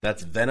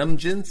 That's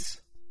venomgence.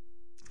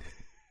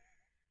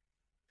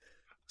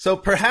 So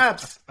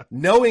perhaps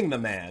knowing the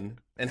man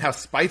and how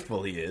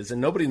spiteful he is,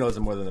 and nobody knows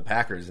him more than the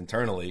Packers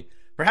internally,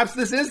 perhaps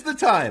this is the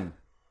time.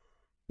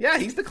 Yeah,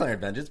 he's declaring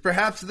vengeance.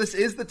 Perhaps this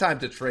is the time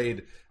to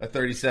trade a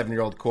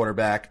 37-year-old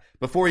quarterback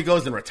before he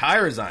goes and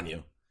retires on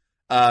you.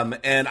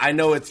 And I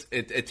know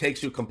it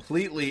takes you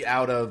completely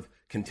out of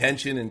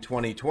contention in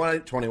 2020,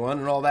 21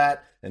 and all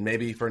that, and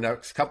maybe for the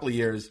next couple of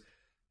years.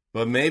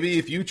 But maybe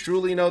if you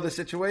truly know the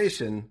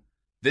situation,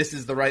 this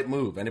is the right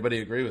move. Anybody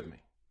agree with me?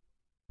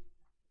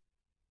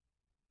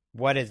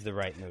 What is the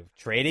right move?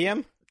 Trade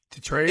him? To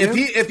trade him?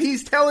 If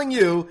he's telling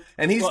you,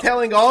 and he's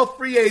telling all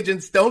free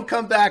agents, don't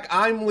come back,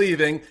 I'm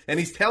leaving, and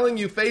he's telling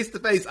you face to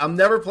face, I'm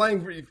never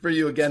playing for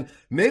you again,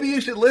 maybe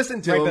you should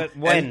listen to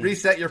him and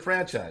reset your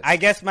franchise. I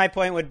guess my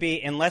point would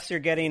be, unless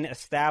you're getting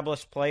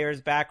established players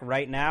back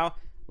right now,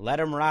 let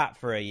him rot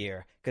for a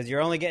year. Because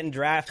you're only getting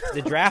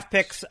the draft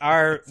picks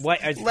are what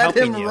is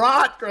helping you. Let him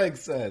rot, Greg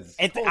says.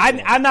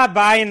 I'm not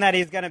buying that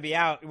he's going to be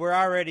out. We're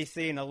already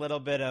seeing a little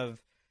bit of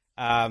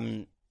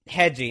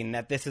hedging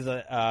that this is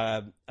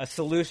a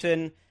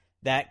solution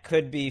that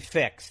could be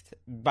fixed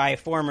by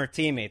former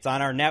teammates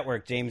on our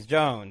network. James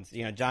Jones,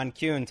 John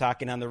Kuhn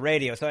talking on the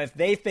radio. So if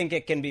they think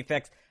it can be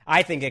fixed,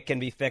 I think it can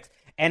be fixed.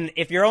 And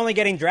if you're only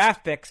getting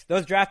draft picks,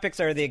 those draft picks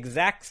are the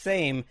exact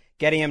same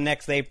getting him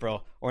next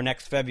April or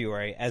next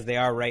February as they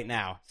are right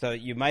now. So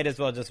you might as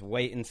well just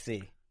wait and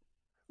see.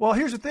 Well,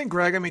 here's the thing,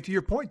 Greg. I mean, to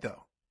your point,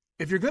 though,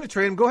 if you're going to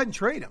trade him, go ahead and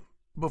trade him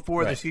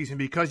before the season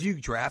because you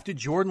drafted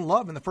Jordan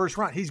Love in the first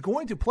round. He's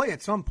going to play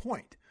at some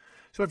point.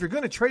 So if you're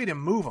going to trade him,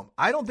 move him.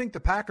 I don't think the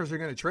Packers are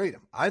going to trade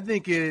him. I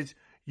think it is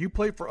you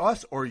play for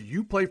us or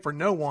you play for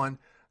no one.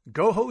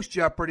 Go host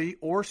Jeopardy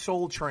or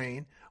Soul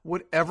Train,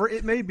 whatever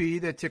it may be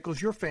that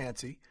tickles your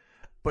fancy.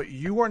 But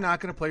you are not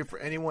going to play for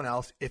anyone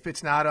else if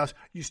it's not us.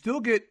 You still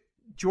get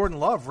Jordan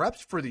Love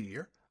reps for the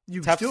year.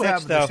 You Tough still six,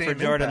 have the though, same for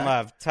Jordan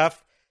impact.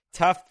 Love.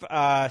 Tough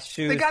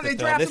shoes. They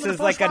drafted him in the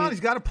first round. He's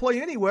got to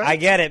play anyway. I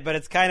get it, but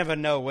it's kind of a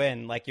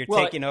no-win. Like you're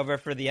taking over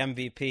for the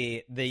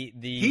MVP.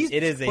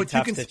 It is a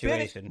tough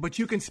situation. But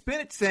you can spin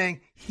it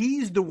saying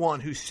he's the one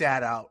who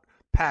sat out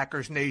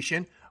Packers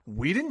Nation.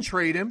 We didn't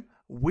trade him.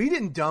 We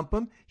didn't dump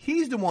him.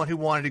 He's the one who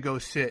wanted to go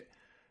sit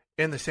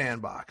in the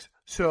sandbox.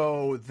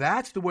 So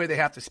that's the way they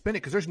have to spin it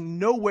because there's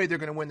no way they're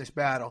going to win this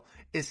battle,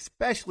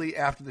 especially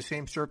after the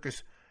same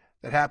circus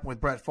that happened with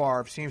Brett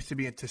Favre seems to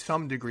be to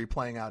some degree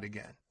playing out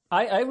again.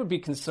 I would be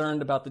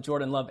concerned about the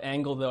Jordan Love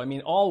angle, though. I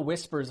mean, all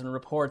whispers and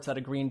reports out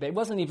of Green Bay. It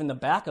wasn't even the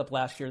backup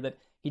last year that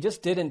he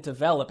just didn't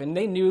develop. And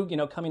they knew,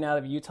 coming out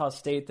of Utah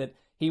State that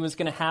he was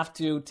going to have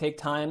to take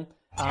time.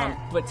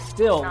 But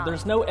still,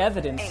 there's no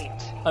evidence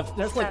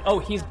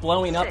he's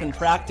blowing up in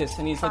practice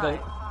and he's like a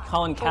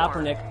Colin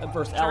Kaepernick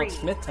versus Alex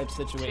Smith type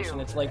situation.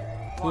 It's like,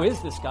 who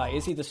is this guy?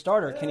 Is he the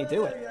starter? Can he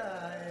do it?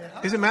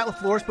 Isn't Matt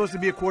LaFleur supposed to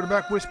be a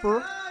quarterback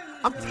whisperer?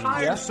 I'm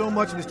tired of so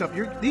much of this stuff.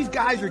 These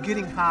guys are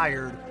getting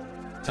hired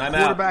to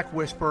quarterback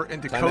whisper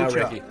and to coach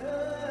up.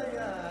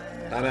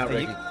 Time out,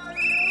 Ricky.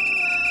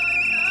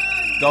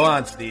 Go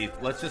on, Steve.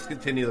 Let's just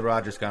continue the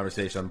Rodgers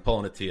conversation. I'm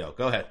pulling a T.O.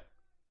 Go ahead.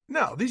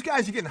 No, these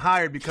guys are getting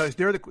hired because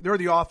they're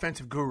the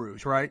offensive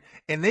gurus, right?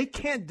 And they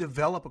can't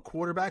develop a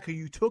quarterback who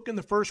you took in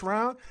the first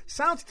round.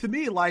 Sounds to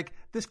me like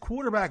this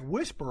quarterback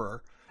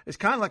whisperer is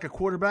kind of like a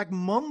quarterback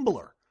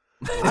mumbler.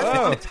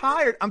 I'm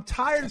tired. I'm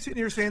tired of sitting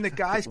here saying that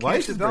guys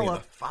can't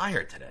develop.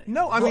 Fire today.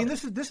 No, I mean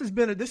this has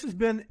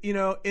been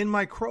in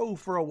my crow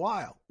for a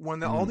while.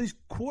 When all these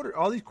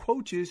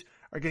coaches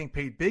are getting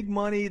paid big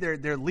money, they're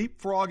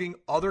leapfrogging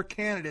other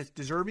candidates,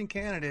 deserving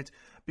candidates,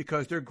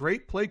 because they're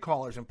great play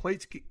callers and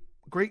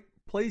great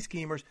play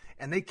schemers,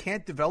 and they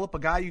can't develop a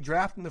guy you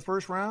draft in the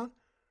first round.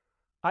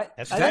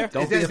 Is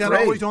that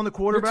always on the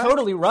quarterback? You're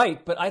totally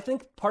right, but I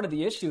think part of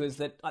the issue is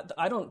that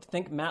I don't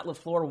think Matt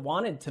LaFleur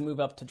wanted to move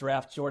up to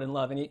draft Jordan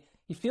Love, and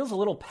he feels a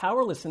little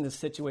powerless in this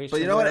situation.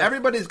 But you know what?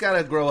 Everybody's got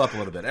to grow up a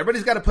little bit.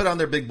 Everybody's got to put on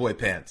their big boy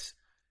pants.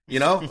 You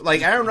know,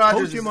 like Aaron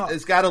Rodgers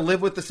has got to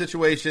live with the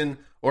situation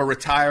or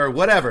retire,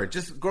 whatever.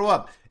 Just grow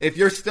up. If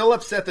you're still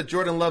upset that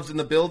Jordan Love's in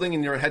the building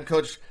and you're a head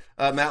coach,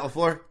 Matt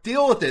LaFleur,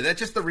 deal with it. That's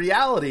just the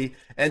reality,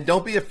 and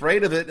don't be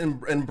afraid of it,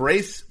 and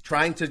embrace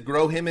trying to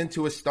grow him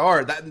into a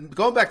star.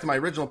 Going back to my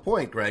original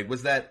point, Greg,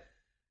 was that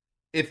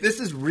if this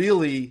is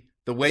really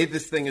the way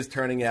this thing is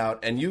turning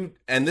out,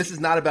 and this is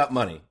not about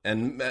money,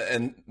 and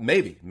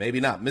maybe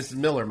not. Mrs.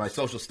 Miller, my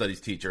social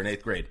studies teacher in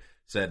 8th grade,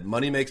 said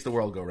money makes the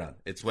world go round.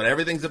 It's what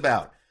everything's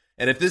about.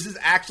 And if this is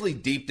actually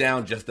deep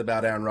down just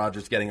about Aaron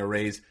Rodgers getting a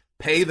raise,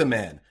 pay the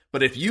man.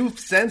 But if you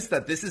sense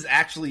that this is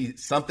actually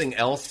something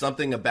else,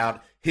 something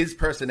about his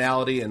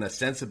personality and a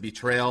sense of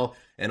betrayal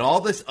and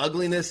all this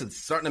ugliness, it's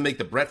starting to make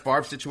the Brett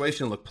Favre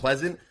situation look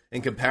pleasant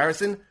in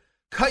comparison,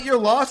 cut your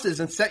losses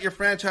and set your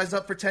franchise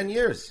up for 10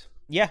 years.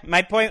 Yeah,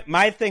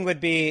 my thing would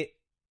be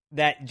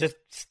that just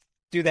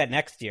do that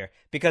next year,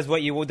 because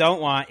what you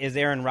don't want is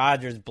Aaron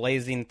Rodgers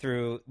blazing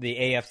through the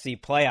AFC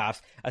playoffs,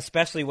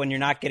 especially when you're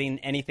not getting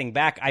anything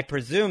back. I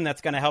presume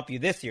that's going to help you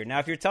this year. Now,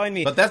 if you're telling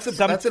me, but that's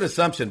an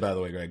assumption, by the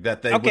way, Greg,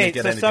 that they wouldn't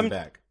get anything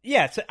back.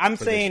 Yeah, so I'm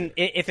saying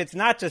if it's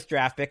not just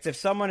draft picks, if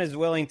someone is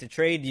willing to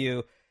trade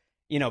you,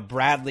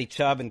 Bradley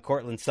Chubb and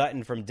Cortland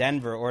Sutton from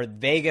Denver, or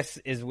Vegas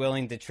is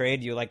willing to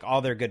trade you like all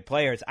their good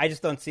players, I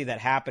just don't see that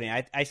happening.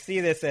 I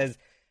see this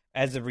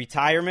as a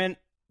retirement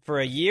for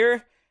a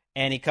year,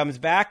 and he comes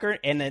back,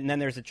 and then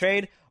there's a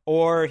trade,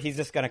 or he's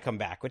just going to come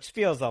back, which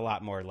feels a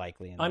lot more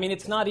likely. I mean,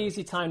 it's not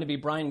easy time to be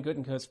Brian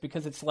Gutekunst,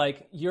 because it's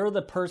like you're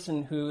the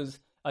person who's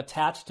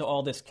attached to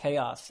all this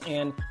chaos.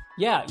 And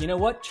yeah, you know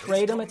what?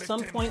 Trade him at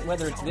some point,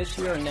 whether it's this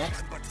year or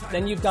next.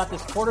 Then you've got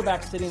this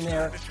quarterback sitting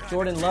there,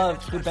 Jordan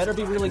Love, who better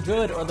be really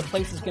good, or the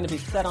place is going to be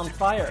set on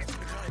fire.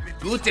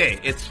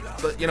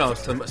 Gute,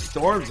 some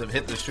storms have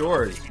hit the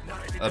shores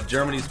of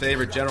Germany's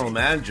favorite general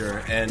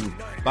manager, and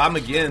Bob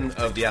McGinn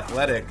of The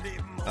Athletic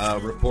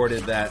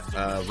reported that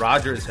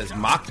Rodgers has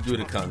mocked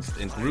Gutekunst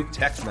in group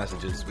text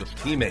messages with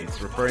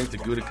teammates, referring to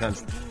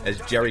Gutekunst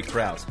as Jerry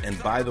Krause.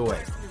 And by the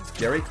way,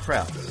 Jerry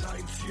Krause,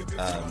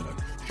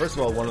 first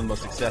of all, one of the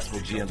most successful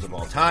GMs of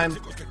all time.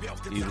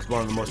 He was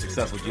one of the most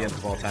successful GMs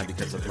of all time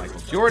because of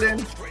Michael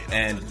Jordan.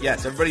 And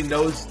yes, everybody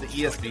knows the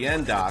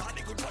ESPN doc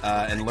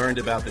and learned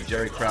about the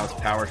Jerry Krause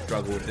power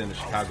struggle within the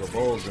Chicago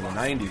Bulls in the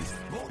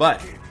 90s.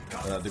 But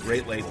the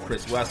great late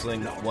Chris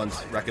Wessling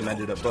once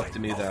recommended a book to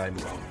me that I'm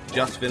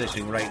just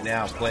finishing right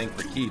now, Playing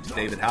for Keeps,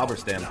 David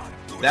Halberstam.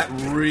 That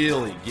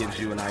really gives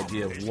you an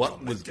idea of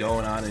what was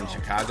going on in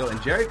Chicago. And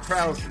Jerry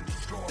Krause,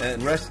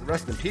 and rest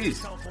in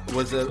peace,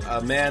 was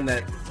a man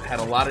that had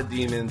a lot of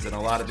demons and a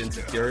lot of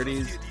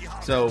insecurities.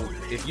 So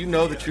if you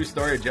know the true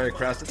story of Jerry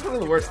Krause, it's one of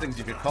the worst things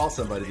you could call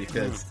somebody,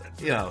 because,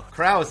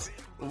 Krause,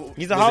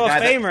 he's a Hall of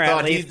Famer.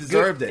 At least. He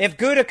deserved it. If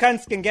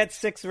Gutekunst can get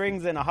 6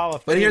 rings in a Hall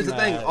of Fame. But here's the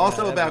thing,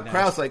 also about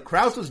Krause. Like,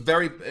 Krause was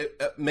very.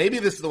 Maybe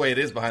this is the way it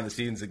is behind the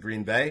scenes at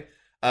Green Bay.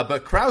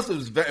 But Krause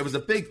it was a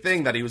big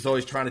thing that he was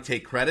always trying to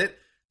take credit.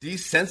 Do you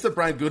sense that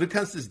Brian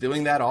Gutekunst is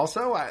doing that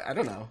also? I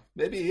don't know.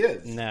 Maybe he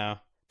is. No,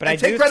 but I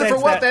take credit for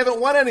what? They haven't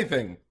won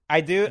anything.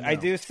 I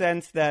do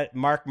sense that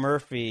Mark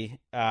Murphy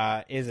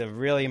is a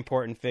really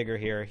important figure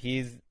here.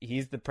 He's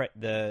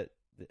the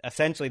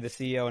essentially the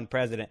CEO and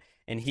president.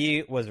 And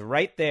he was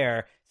right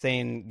there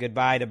saying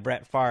goodbye to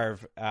Brett Favre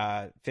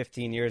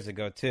 15 years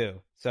ago,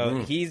 too. So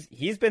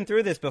he's been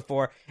through this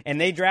before,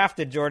 and they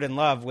drafted Jordan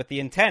Love with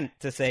the intent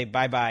to say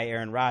bye-bye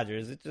Aaron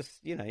Rodgers. It just,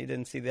 you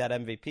didn't see that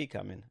MVP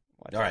coming.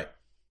 All right,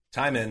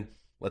 time in.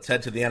 Let's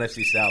head to the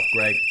NFC South,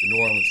 Greg, the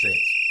New Orleans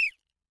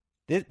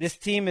Saints. This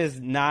team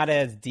is not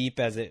as deep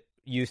as it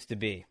used to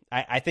be.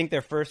 I think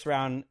their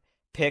first-round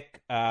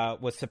pick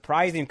was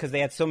surprising because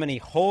they had so many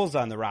holes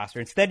on the roster.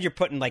 Instead, you're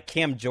putting like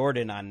Cam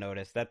Jordan on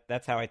notice.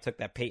 That's how I took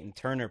that Peyton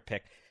Turner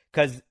pick,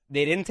 because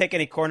they didn't take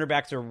any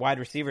cornerbacks or wide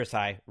receivers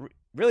high.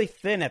 Really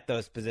thin at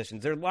those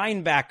positions. Their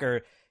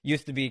linebacker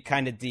used to be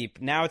kind of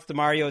deep. Now it's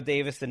DeMario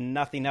Davis and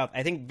nothing else.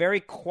 I think very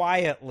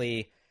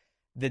quietly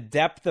the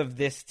depth of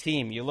this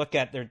team, you look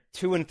at their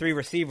 2 and 3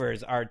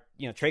 receivers are,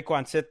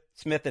 Traquan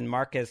Smith and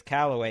Marquez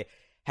Callaway,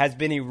 has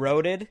been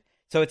eroded.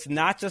 So it's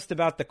not just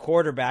about the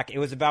quarterback. It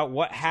was about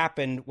what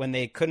happened when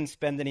they couldn't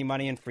spend any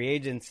money in free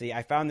agency.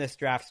 I found this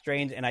draft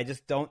strange, and I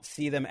just don't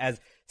see them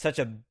as such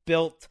a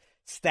built,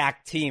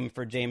 stacked team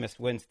for Jameis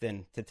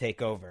Winston to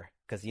take over.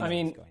 Because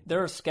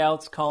there are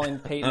scouts calling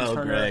Peyton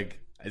Turner. Greg,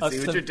 I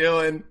see what you're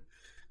doing.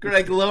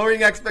 Greg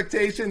lowering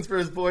expectations for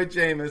his boy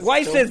Jameis.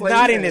 Weiss Don't is play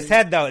nodding games. his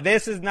head, though.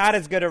 This is not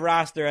as good a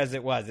roster as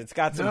it was. It's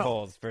got some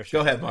holes, for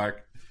sure. Go ahead,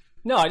 Mark.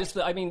 No, I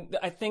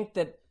think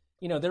that,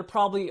 they're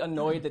probably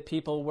annoyed that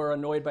people were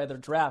annoyed by their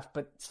draft,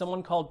 but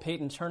someone called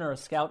Peyton Turner, a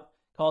scout,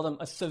 called him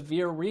a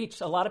severe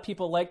reach. A lot of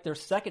people like their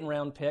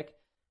second-round pick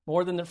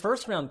more than their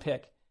first-round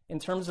pick in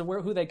terms of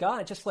who they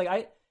got. It's just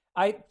like,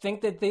 I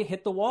think that they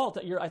hit the wall.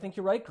 I think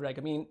you're right, Greg.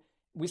 I mean,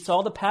 we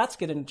saw the Pats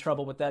get in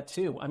trouble with that,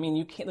 too. I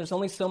mean, there's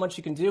only so much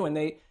you can do, and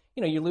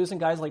you're losing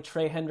guys like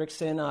Trey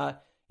Hendrickson.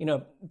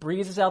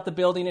 Breeze is out the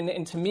building,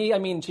 and to me, I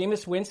mean,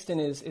 Jameis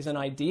Winston is an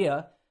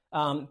idea.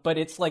 But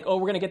it's like, we're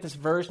going to get this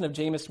version of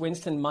Jameis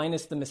Winston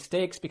minus the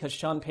mistakes because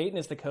Sean Payton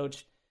is the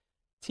coach.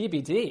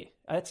 TBD.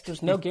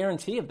 There's no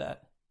guarantee of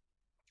that.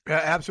 Yeah,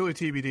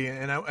 absolutely TBD.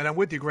 And I'm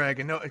with you, Greg.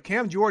 And no,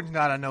 Cam Jordan's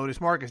not on notice.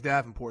 Marcus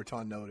Davenport's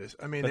on notice.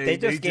 I mean, but they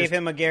just gave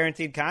him a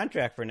guaranteed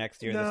contract for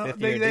next year. No, this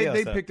 5th-year deal.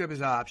 They picked up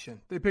his option.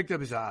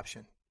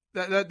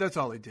 That's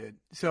all they did.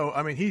 So,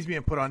 I mean, he's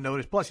being put on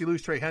notice. Plus, you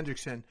lose Trey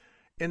Hendrickson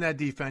in that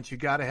defense. You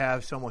got to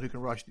have someone who can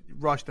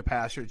rush the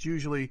passer. It's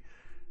usually,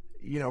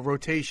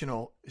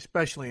 rotational,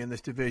 especially in this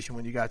division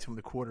when you got some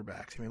of the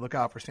quarterbacks. I mean, look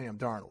out for Sam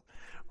Darnold.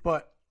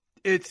 But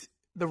it's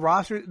the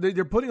roster.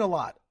 They're putting a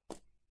lot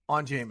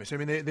on Jameis. I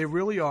mean, they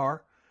really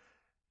are.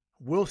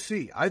 We'll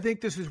see. I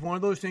think this is one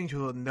of those things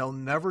where they'll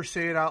never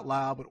say it out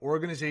loud, but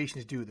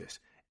organizations do this.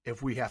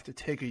 If we have to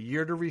take a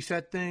year to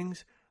reset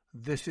things,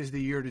 this is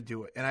the year to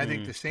do it. And I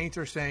think the Saints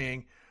are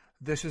saying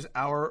this is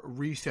our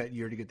reset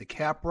year to get the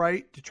cap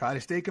right, to try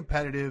to stay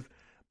competitive,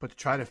 but to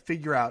try to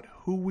figure out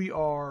who we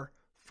are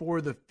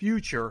for the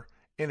future.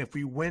 And if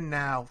we win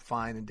now,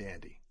 fine and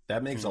dandy.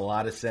 That makes a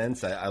lot of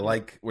sense. I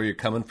like where you're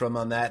coming from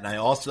on that. And I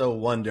also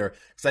wonder,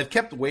 because I've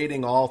kept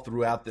waiting all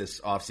throughout this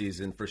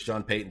offseason for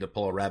Sean Payton to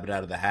pull a rabbit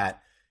out of the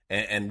hat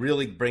and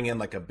really bring in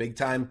like a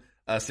big-time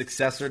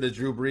successor to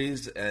Drew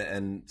Brees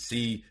and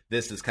see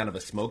this as kind of a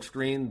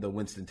smokescreen, the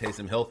Winston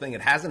Taysom Hill thing.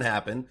 It hasn't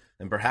happened,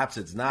 and perhaps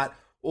it's not.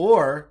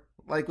 Or,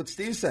 like what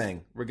Steve's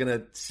saying, we're going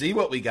to see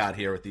what we got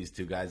here with these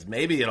two guys.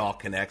 Maybe it all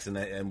connects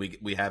and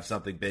we have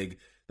something big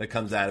that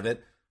comes out of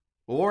it.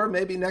 Or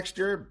maybe next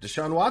year,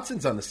 Deshaun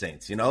Watson's on the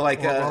Saints, or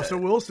Russell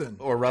Wilson.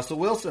 Or Russell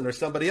Wilson or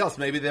somebody else.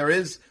 Maybe there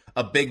is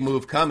a big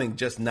move coming,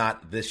 just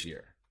not this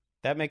year.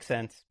 That makes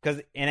sense.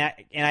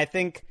 I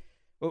think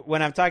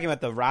when I'm talking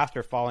about the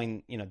roster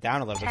falling,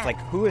 down a little bit, it's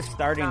like, who is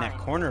starting at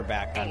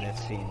cornerback on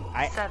this team?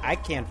 I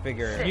can't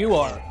figure. You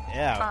are.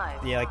 Yeah.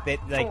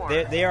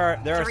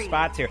 There are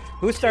spots here.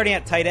 Who's starting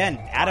at tight end?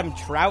 Adam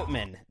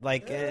Troutman.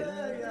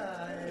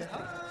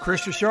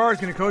 Chris Richard is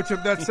going to coach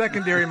up that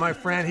secondary, my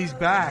friend. He's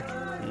back.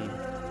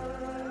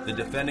 The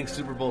defending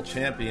Super Bowl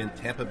champion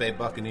Tampa Bay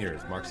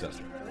Buccaneers, Mark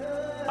Sessler.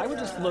 I would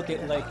just look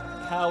at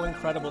how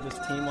incredible this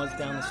team was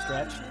down the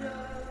stretch.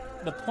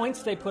 The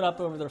points they put up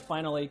over their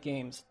final 8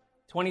 games: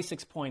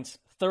 26 points,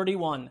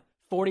 31,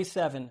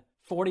 47,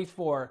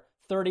 44,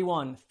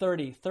 31,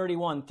 30,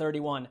 31,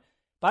 31.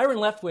 Byron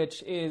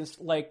Leftwich is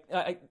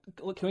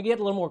can we get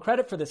a little more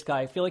credit for this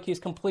guy? I feel like he's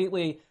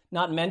completely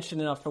not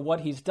mentioned enough for what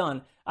he's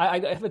done. I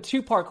have a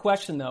 2-part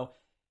question, though.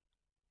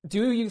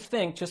 Do you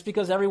think, just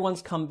because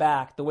everyone's come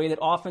back, the way that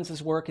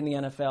offenses work in the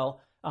NFL,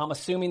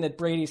 assuming that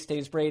Brady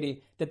stays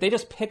Brady, that they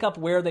just pick up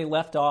where they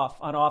left off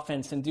on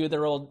offense and do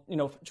their old,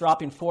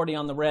 dropping 40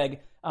 on the reg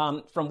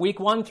from week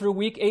 1 through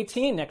week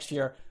 18 next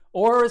year?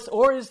 Or is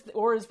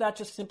that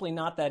just simply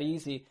not that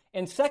easy?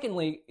 And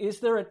secondly,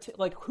 is there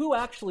who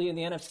actually in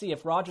the NFC,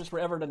 if Rodgers were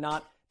ever to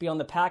not be on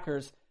the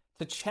Packers,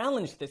 to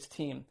challenge this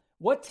team?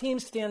 What team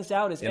stands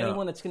out as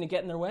anyone that's going to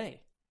get in their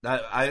way?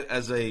 I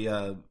as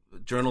a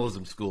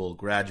journalism school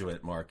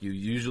graduate, Mark,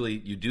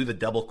 you do the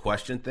double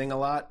question thing a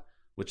lot,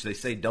 which they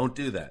say don't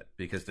do that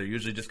because they're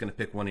usually just going to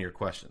pick one of your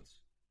questions.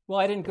 Well,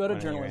 I didn't go to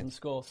journalism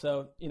school,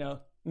 so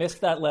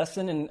missed that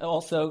lesson, and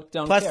also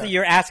don't Plus, care.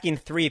 you're asking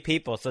 3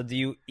 people, so do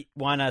you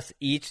want us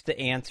each to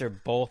answer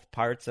both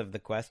parts of the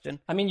question?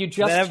 I mean, you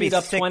just chewed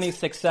up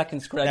 26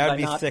 seconds, Greg, by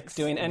not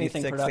doing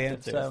anything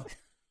productive. Answers. So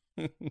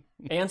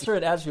answer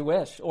it as you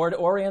wish,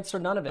 or answer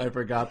none of it. I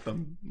forgot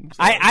them.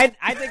 I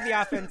think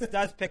the offense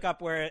does pick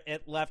up where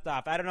it left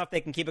off. I don't know if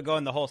they can keep it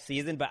going the whole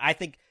season, but I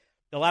think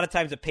a lot of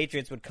times the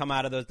Patriots would come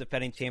out of those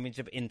defending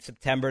championship in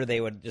September. They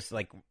would just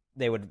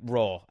they would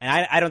roll,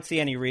 and I don't see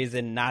any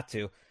reason not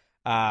to.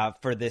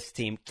 For this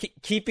team,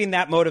 keeping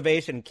that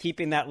motivation,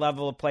 keeping that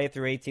level of play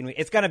through 18 weeks,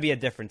 it's going to be a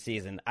different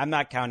season. I'm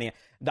not counting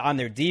on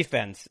their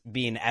defense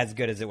being as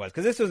good as it was,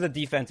 because this was a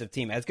defensive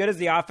team. As good as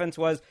the offense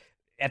was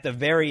at the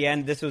very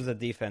end, this was a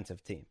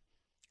defensive team.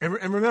 And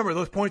remember,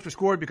 those points were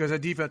scored because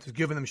that defense was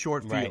giving them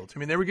short fields. Right. I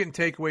mean, they were getting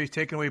takeaways,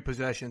 taking away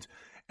possessions,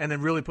 and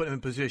then really putting them in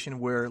a position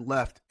where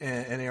left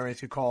and Arians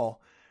could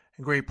call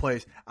great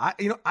plays.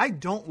 I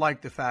don't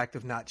like the fact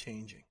of not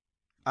changing.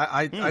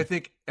 I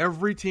think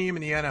every team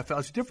in the NFL,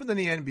 it's different than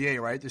the NBA,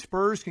 right? The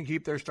Spurs can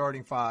keep their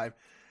starting 5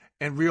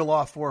 and reel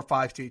off 4 or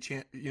 5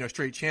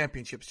 straight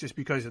championships just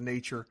because of the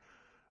nature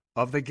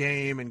of the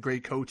game and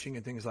great coaching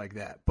and things like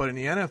that. But in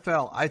the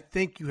NFL, I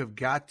think you have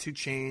got to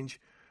change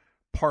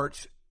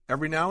parts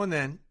every now and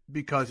then,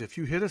 because if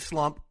you hit a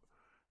slump,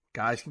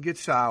 guys can get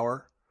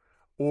sour.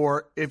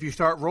 Or if you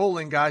start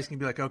rolling, guys can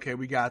be like, okay,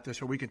 we got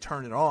this, or we can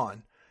turn it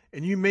on.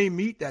 And you may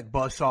meet that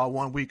buzzsaw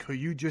one week who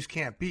you just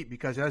can't beat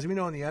because, as we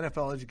know in the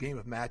NFL, it's a game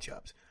of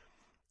matchups.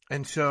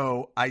 And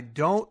so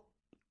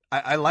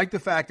I like the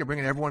fact they're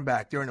bringing everyone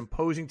back. They're an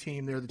imposing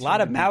team. They're the a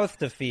lot of mouths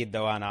to feed,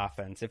 though, on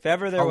offense. If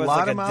ever there was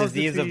like a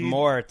disease of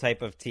more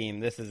type of team,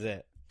 this is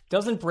it.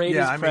 Doesn't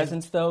Brady's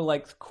presence, though,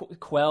 like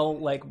quell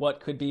like what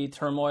could be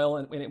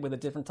turmoil with a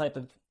different type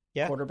of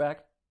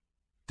quarterback?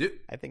 Dude,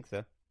 I think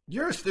so.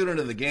 You're a student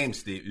of the game,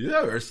 Steve.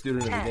 You're a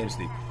student of the game,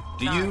 Steve.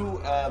 Do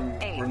you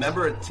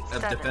remember a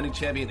defending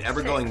champion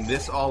ever going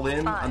this all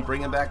in on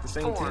bringing back the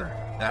same team?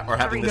 Or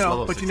having this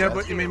level of success? No,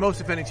 but you never. Most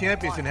defending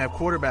champions didn't have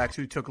quarterbacks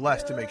who took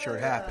less to make sure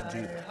it happens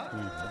either.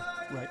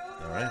 Right.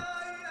 All right.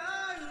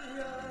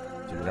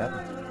 See what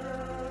happens.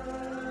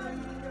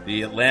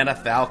 The Atlanta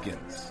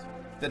Falcons.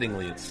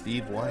 Fittingly, it's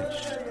Steve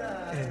Wyche.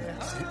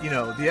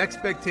 And, the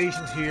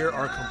expectations here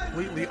are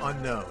completely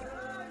unknown.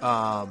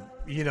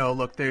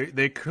 Look,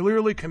 they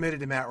clearly committed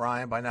to Matt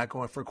Ryan by not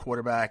going for a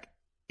quarterback,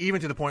 even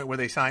to the point where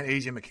they signed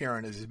A.J.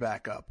 McCarron as his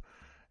backup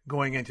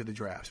going into the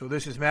draft. So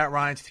this is Matt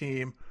Ryan's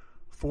team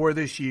for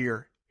this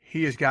year.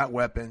 He has got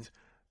weapons.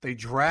 They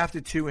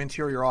drafted 2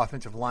 interior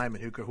offensive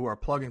linemen who are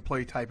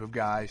plug-and-play type of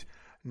guys.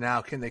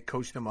 Now can they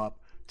coach them up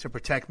to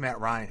protect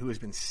Matt Ryan, who has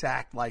been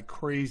sacked like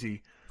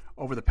crazy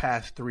over the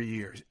past 3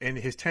 years? And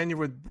his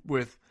tenure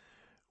with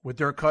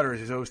Dirk Cutter as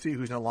his OC,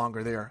 who's no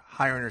longer there,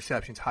 higher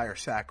interceptions, higher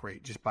sack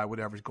rate, just by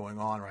whatever's going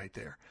on right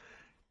there.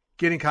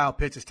 Getting Kyle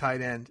Pitts as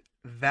tight end,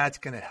 that's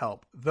going to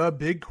help. The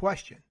big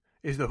question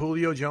is the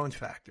Julio Jones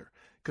factor,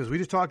 because we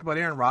just talked about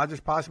Aaron Rodgers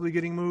possibly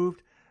getting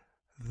moved.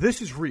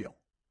 This is real,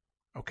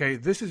 okay?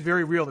 This is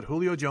very real that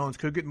Julio Jones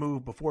could get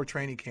moved before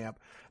training camp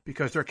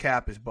because their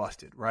cap is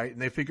busted, right?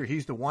 And they figure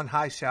he's the one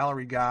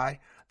high-salary guy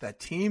that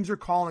teams are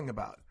calling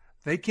about.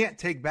 They can't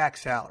take back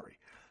salary.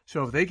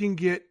 So if they can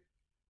get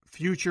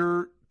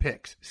future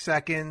picks,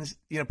 seconds,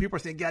 people are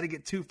saying got to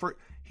get 2 for.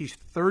 He's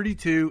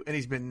 32 and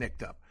he's been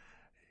nicked up.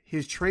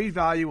 His trade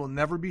value will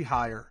never be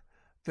higher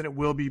than it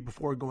will be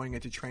before going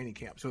into training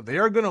camp. So they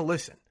are going to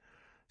listen.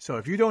 So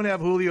if you don't have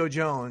Julio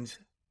Jones,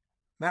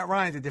 Matt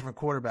Ryan's a different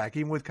quarterback,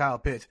 even with Kyle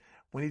Pitts,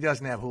 when he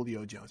doesn't have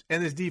Julio Jones.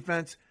 And this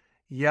defense,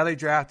 they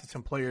drafted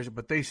some players,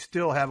 but they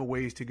still have a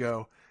ways to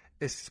go,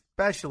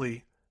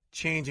 especially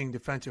changing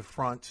defensive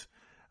fronts.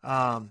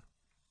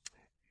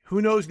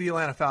 Who knows the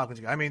Atlanta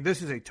Falcons? I mean,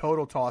 this is a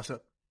total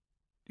toss-up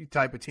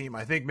type of team.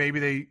 I think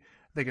maybe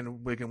they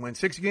can win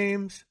 6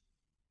 games.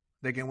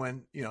 They can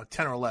win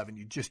 10 or 11.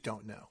 You just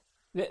don't know.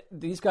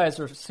 These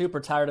guys are super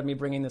tired of me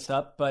bringing this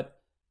up, but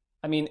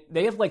I mean,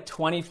 they have like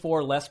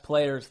 24 less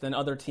players than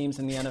other teams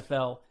in the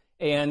NFL,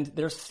 and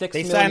there's 6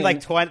 million. They signed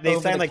like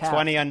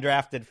 20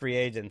 undrafted free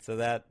agents, so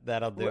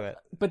that'll do it.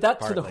 But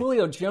to the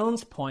Julio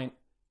Jones point,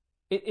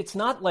 it's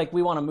not like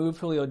we want to move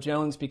Julio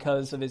Jones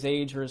because of his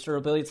age or his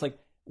durability. It's like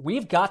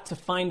we've got to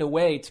find a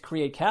way to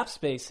create cap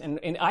space.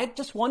 And I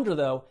just wonder,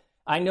 though,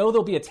 I know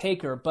there'll be a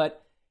taker,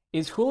 but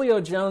is Julio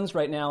Jones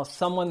right now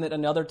someone that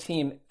another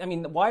team, I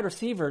mean, the wide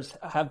receivers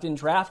have been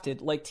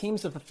drafted, like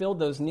teams have fulfilled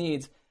those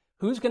needs.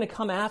 Who's going to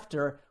come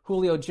after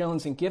Julio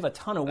Jones and give a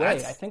ton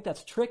away? I think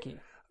that's tricky.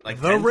 Like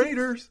the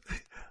Raiders.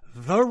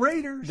 The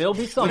Raiders. There'll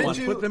be someone.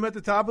 Put them at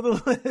the top of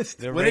the list.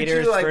 The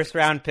Raiders'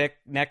 first-round pick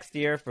next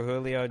year for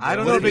Julio Jones. I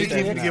don't know if any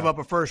team's going to give up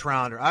a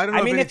first-rounder.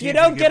 If you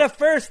don't get a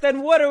first,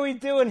 then what are we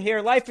doing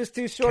here? Life is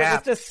too short.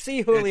 Let's just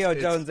see Julio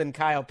Jones and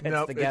Kyle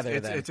Pitts together.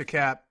 It's a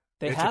cap.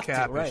 They have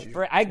to,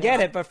 right? I get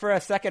it, but for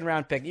a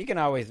second-round pick, you can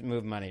always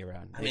move money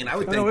around. I mean, I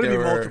would think there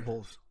were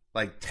multiples.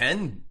 Like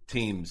 10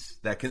 teams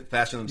that can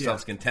fashion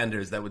themselves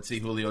contenders that would see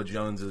Julio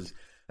Jones as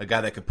a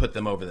guy that could put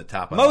them over the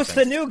top. Most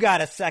Sanu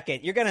got a second.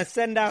 You're going to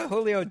send out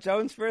Julio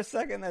Jones for a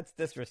second? That's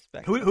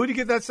disrespectful. Who did you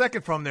get that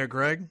second from there,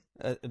 Greg?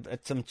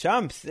 Some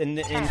chumps in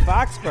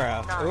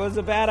Foxborough. It was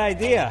a bad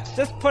idea.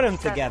 Just put them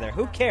together.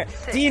 Who cares?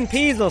 Dean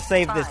Pease will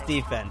save this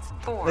defense.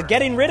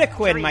 Getting rid of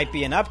Quinn might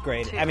be an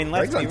upgrade. I mean,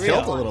 let's be real.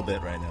 Tilt a little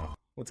bit right now.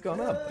 What's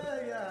going on?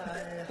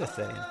 Just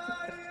saying.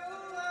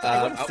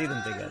 I want to see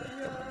them together.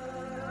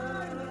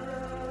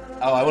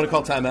 Oh, I want to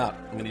call timeout.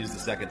 I'm going to use the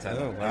second timeout.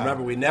 Oh, wow.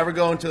 Remember, we never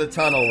go into the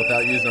tunnel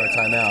without using our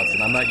timeouts,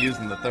 and I'm not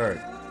using the third.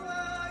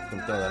 I'm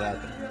going to throw that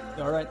out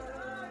there. All right.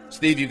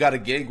 Steve, you got a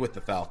gig with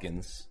the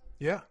Falcons.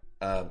 Yeah.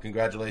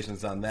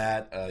 Congratulations on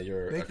that.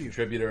 You're a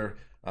contributor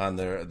on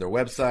their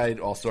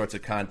website, all sorts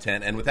of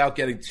content. And without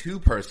getting too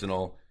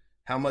personal,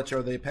 how much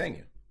are they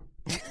paying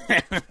you?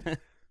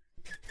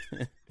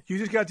 You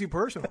just got too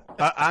personal.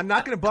 I'm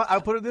not going to – I'll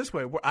put it this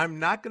way. I'm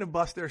not going to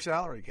bust their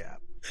salary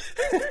cap.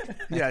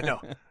 Yeah, no.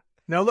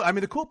 No, look, I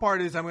mean, the cool part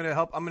is I'm going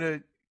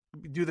to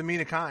do the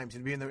Mina Kimes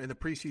and be in the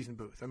preseason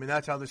booth. I mean,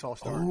 that's how this all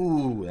started.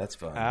 Ooh, that's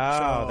fun.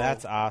 Oh,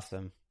 that's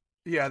awesome.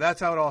 Yeah, that's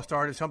how it all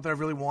started. Something I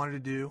really wanted to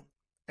do.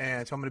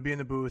 And so I'm going to be in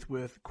the booth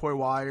with Coy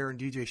Wire and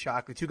DJ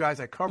Shockley, 2 guys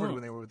I covered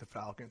when they were with the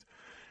Falcons.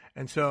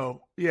 And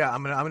so, yeah,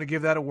 I'm gonna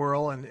give that a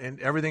whirl, and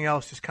everything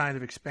else just kind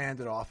of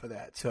expanded off of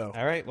that. So,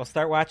 all right, well,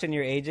 start watching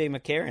your A.J.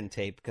 McCarron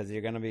tape because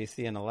you're going to be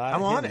seeing a lot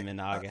of him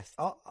in August.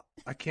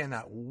 I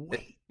cannot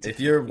wait. If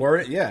you're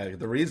worried,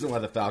 the reason why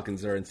the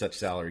Falcons are in such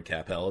salary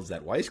cap hell is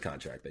that Weiss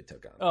contract they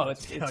took on. Oh,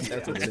 it's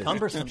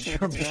cumbersome.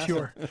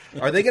 Sure.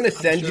 Are they going to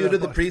send you to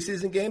the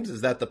preseason games?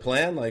 Is that the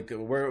plan? Like,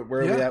 where are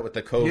we at with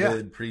the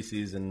COVID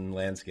preseason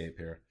landscape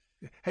here?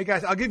 Hey,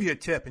 guys, I'll give you a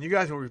tip, and you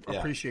guys will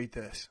appreciate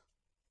this.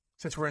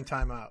 Since we're in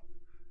timeout,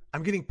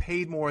 I'm getting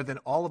paid more than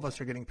all of us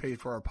are getting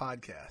paid for our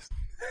podcast.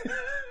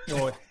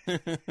 You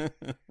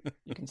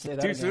can say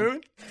that too again.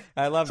 soon.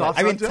 I love that.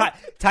 I mean,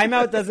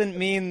 timeout doesn't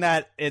mean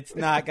that it's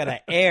not going to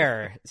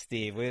air,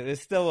 Steve. It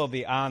still will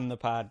be on the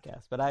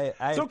podcast. But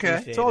it's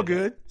okay. It's all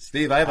good.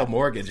 Steve, I have a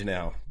mortgage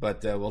now,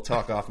 but we'll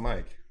talk off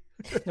mic.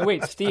 No,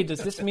 wait, Steve,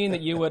 does this mean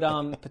that you would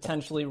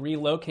potentially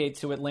relocate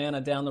to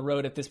Atlanta down the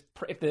road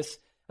if this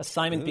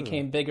assignment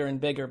became bigger and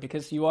bigger?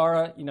 Because you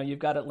are, you've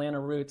got Atlanta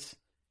roots.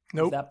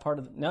 Nope. Is that part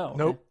of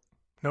no?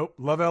 Nope.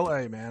 Love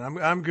LA, man.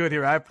 I'm good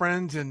here. I have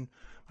friends, and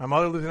my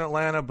mother lives in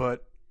Atlanta,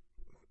 but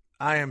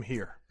I am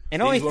here.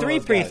 And only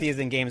 3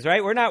 preseason games,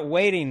 right? We're not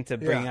waiting to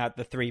bring out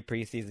the 3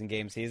 preseason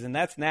game season.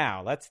 That's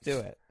now. Let's do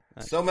it.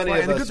 So many of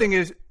us. And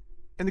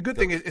the good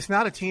thing is, it's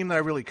not a team that I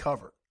really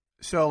cover.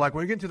 So, like,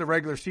 when we get into the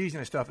regular season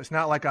and stuff, it's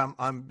not like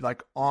I'm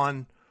like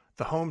on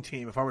the home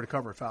team if I were to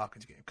cover a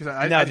Falcons game. The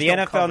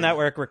NFL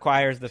Network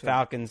requires the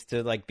Falcons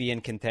to like be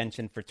in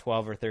contention for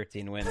 12 or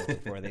 13 wins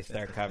before they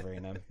start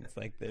covering them. It's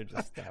like they're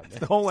just out there.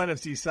 The whole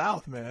NFC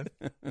South, man.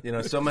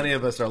 So many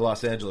of us are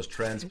Los Angeles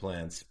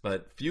transplants,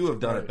 but few have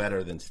done it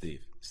better than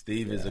Steve.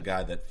 Steve is a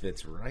guy that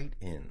fits right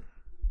in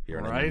here.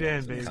 Right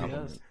in, baby.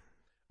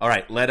 All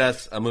right, let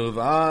us move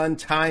on.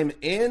 Time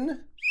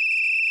in.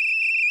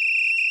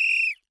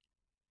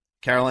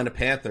 Carolina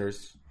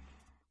Panthers.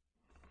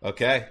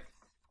 Okay.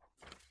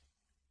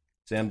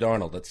 Sam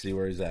Darnold, let's see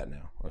where he's at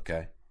now.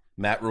 Okay.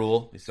 Matt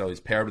Rule, so he's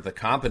paired with a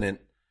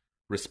competent,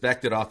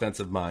 respected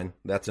offensive mind.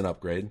 That's an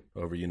upgrade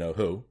over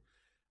you-know-who.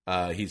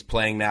 He's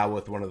playing now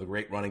with one of the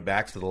great running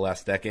backs of the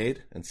last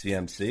decade in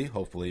CMC.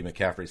 Hopefully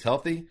McCaffrey's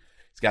healthy.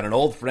 He's got an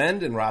old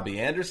friend in Robbie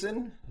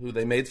Anderson, who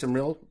they made some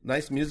real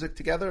nice music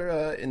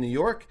together in New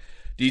York.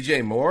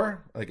 DJ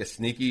Moore, like a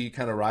sneaky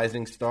kind of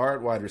rising star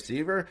at wide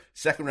receiver.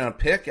 Second-round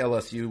pick,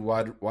 LSU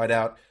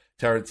wideout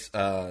Terrence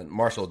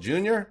Marshall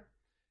Jr.,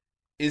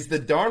 Is the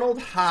Darnold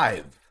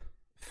hive,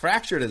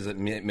 fractured as it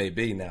may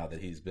be now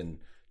that he's been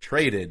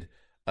traded,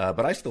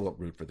 but I still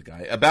root for the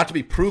guy, about to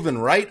be proven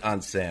right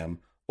on Sam,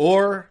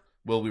 or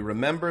will we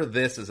remember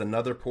this as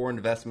another poor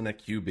investment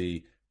at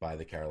QB by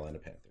the Carolina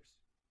Panthers?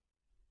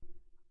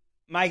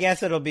 My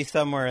guess it'll be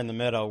somewhere in the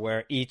middle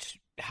where each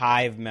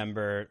hive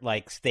member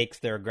like stakes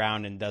their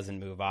ground and doesn't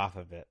move off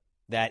of it.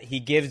 That he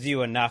gives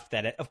you enough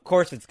that, of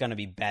course, it's going to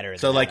be better.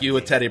 So like you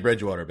with Teddy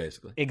Bridgewater,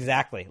 basically.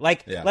 Exactly.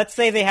 Like, let's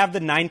say they have the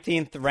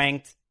 19th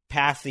ranked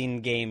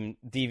passing game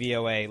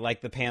DVOA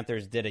like the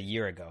Panthers did a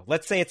year ago.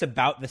 Let's say it's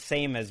about the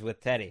same as with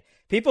Teddy.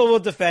 People will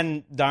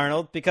defend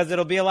Darnold because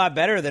it'll be a lot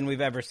better than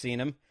we've ever seen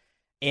him.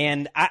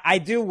 And I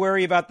do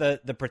worry about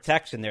the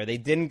protection there. They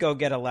didn't go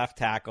get a left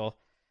tackle.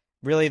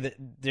 Really,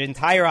 the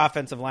entire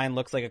offensive line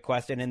looks like a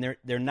question, and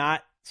they're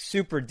not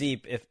super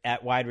deep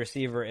at wide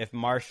receiver if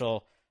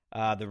Marshall,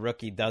 the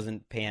rookie,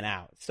 doesn't pan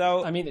out.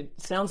 So I mean,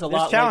 it sounds a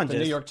lot like the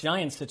New York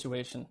Giants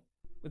situation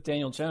with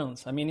Daniel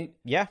Jones. I mean,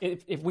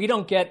 if we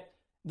don't get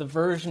the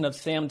version of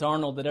Sam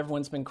Darnold that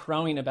everyone's been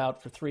crowing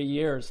about for 3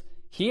 years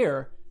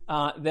here,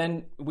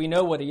 then we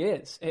know what he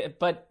is.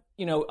 But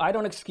I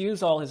don't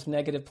excuse all his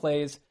negative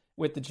plays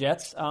with the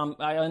Jets.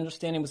 I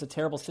understand it was a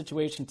terrible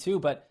situation too,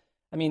 but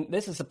I mean,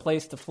 this is a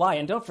place to fly.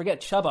 And don't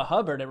forget Chuba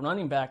Hubbard at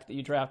running back that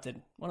you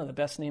drafted, one of the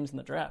best names in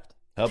the draft.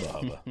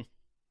 Hubba.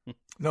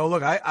 No,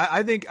 look,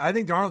 I think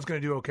Darnold's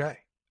going to do okay.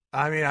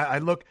 I mean, I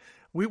look.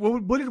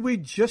 What did we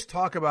just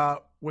talk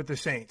about with the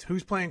Saints?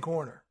 Who's playing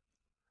corner?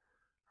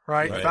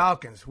 Right?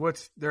 Falcons.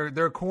 What's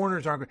their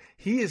corners aren't good.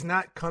 He is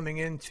not coming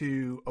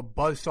into a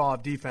buzzsaw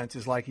of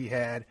defenses like he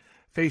had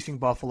facing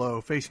Buffalo,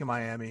 facing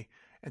Miami,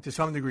 and to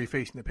some degree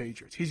facing the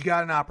Patriots. He's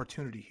got an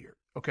opportunity here.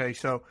 Okay,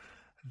 so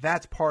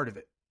that's part of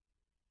it.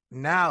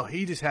 Now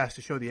he just has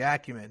to show the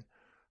acumen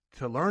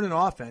to learn an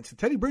offense.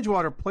 Teddy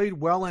Bridgewater played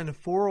well in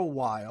for a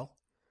while.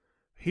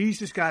 He's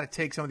just got to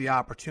take some of the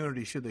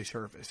opportunities should they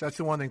surface. That's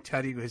the one thing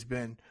Teddy has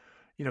been,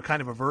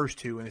 kind of averse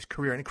to in his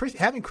career. And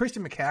having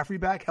Christian McCaffrey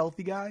back,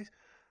 healthy guys,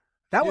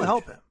 that will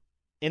help him.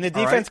 And the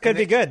defense could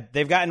be good.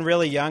 They've gotten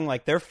really young.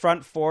 Like their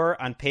front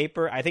four on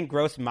paper, I think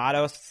Gross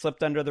Matos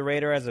slipped under the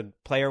radar as a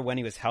player when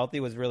he was healthy,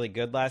 was really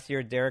good last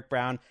year. Derek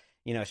Brown,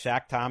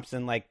 Shaq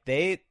Thompson,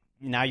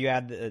 now you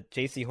add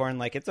J.C. Horn.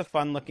 Like, it's a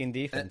fun-looking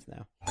defense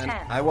now. And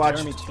I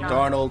watched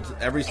Darnold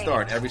every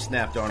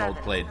snap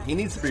Darnold played. He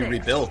needs to be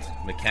rebuilt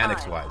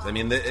mechanics-wise. I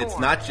mean, it's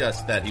not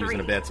just that he was in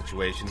a bad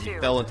situation. He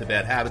fell into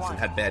bad habits and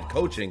had bad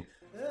coaching.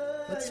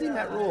 Let's see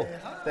Matt Rule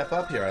step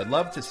up here. I'd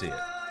love to see it.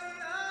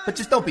 But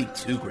just don't be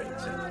too great.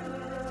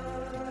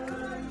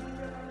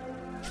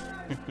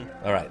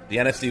 All right, the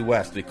NFC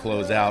West, we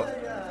close out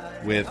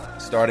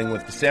starting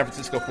with the San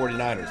Francisco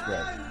 49ers,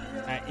 Greg.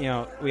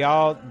 we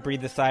all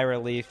breathed a sigh of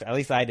relief. At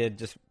least I did,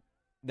 just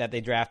that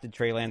they drafted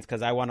Trey Lance,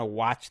 because I want to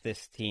watch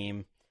this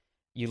team.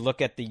 You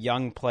look at the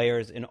young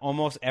players in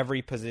almost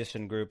every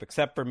position group,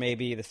 except for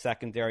maybe the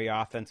secondary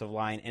offensive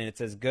line, and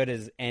it's as good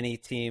as any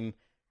team,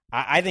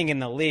 I think, in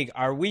the league.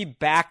 Are we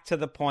back to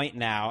the point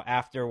now,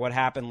 after what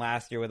happened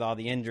last year with all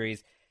the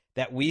injuries,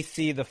 that we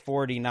see the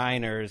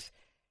 49ers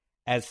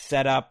as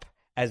set up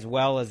as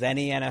well as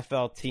any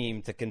NFL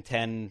team to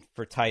contend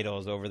for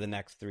titles over the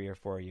next 3 or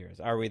 4 years?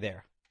 Are we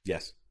there?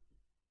 Yes.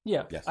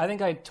 Yeah. Yes. I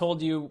think I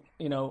told you,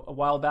 a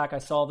while back, I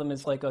saw them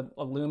as like a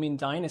looming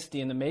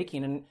dynasty in the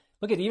making. And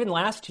look at, even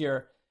last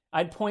year,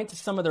 I'd point to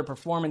some of their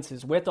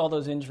performances with all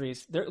those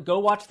injuries. Go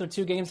watch their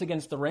 2 games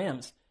against the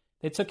Rams.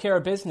 They took care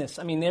of business.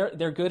 I mean,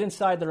 they're good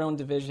inside their own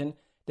division.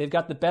 They've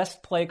got the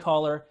best play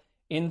caller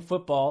in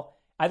football.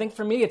 I think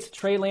for me, it's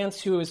Trey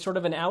Lance, who is sort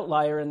of an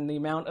outlier in the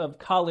amount of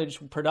college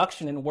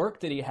production and work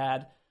that he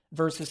had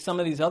versus some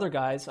of these other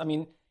guys. I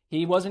mean,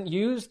 he wasn't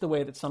used the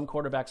way that some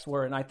quarterbacks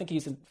were, and I think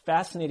he's a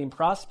fascinating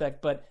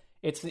prospect, but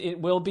it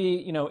will be,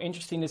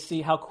 interesting to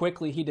see how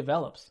quickly he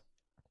develops.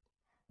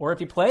 Or if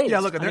he plays. Yeah,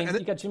 look, you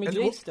got Jimmy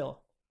G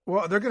still.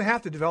 Well, they're going to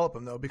have to develop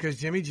him, though, because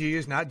Jimmy G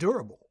is not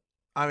durable.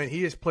 I mean,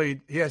 he has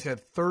played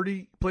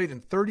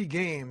in 30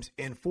 games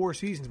in 4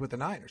 seasons with the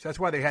Niners. That's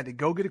why they had to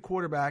go get a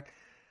quarterback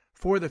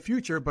for the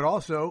future, but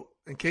also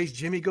in case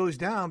Jimmy goes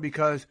down,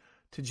 because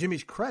to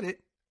Jimmy's credit,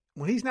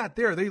 when he's not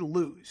there, they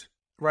lose,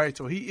 right?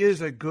 So he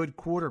is a good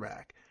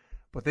quarterback,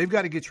 but they've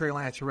got to get Trey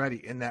Lance ready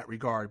in that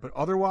regard. But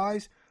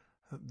otherwise,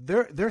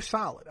 they're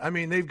solid. I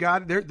mean,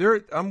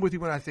 I'm with you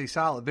when I say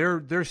solid.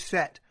 They're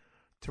set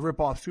to rip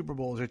off Super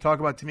Bowls. They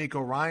talk about D'Amico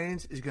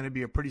Ryans is going to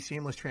be a pretty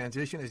seamless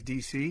transition as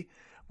DC.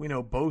 We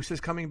know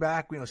Bosa's coming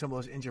back. We know some of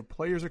those injured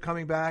players are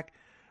coming back.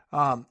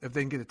 If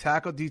they can get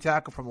a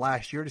D-tackle from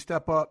last year to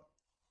step up,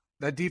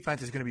 that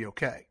defense is going to be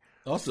okay.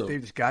 Also,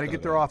 they've just got to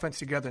get their offense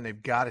together, and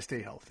they've got to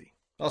stay healthy.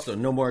 Also,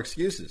 no more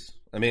excuses.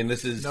 I mean,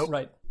 this is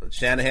right.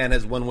 Shanahan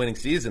has 1 winning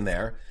season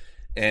there,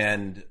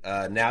 and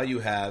now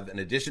you have, in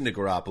addition to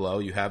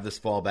Garoppolo, you have this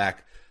fallback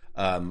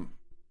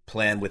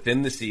plan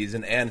within the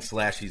season, and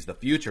 / he's the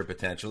future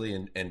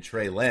potentially, and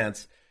Trey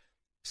Lance.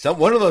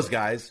 One of those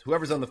guys,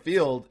 whoever's on the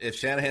field, if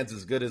Shanahan's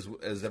as good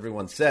as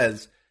everyone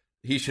says,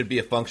 he should be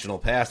a functional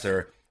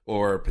passer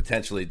or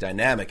potentially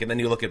dynamic. And then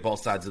you look at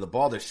both sides of the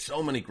ball, there's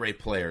so many great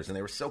players, and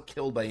they were so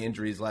killed by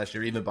injuries last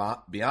year, even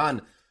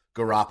beyond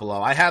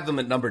Garoppolo. I have them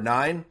at number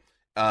 9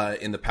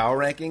 in the power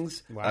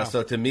rankings. Wow.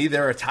 So to me,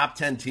 they're a top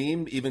 10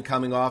 team, even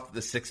coming off the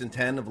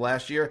 6-10 of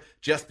last year,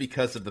 just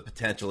because of the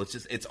potential.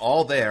 It's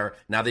all there.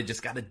 Now they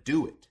just got to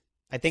do it.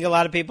 I think a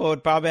lot of people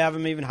would probably have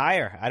them even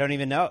higher. I don't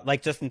even know.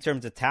 Like, just in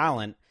terms of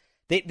talent.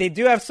 They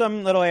do have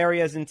some little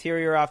areas,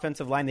 interior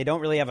offensive line. They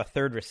don't really have a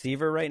third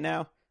receiver right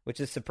now, which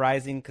is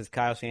surprising because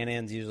Kyle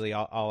Shanahan's usually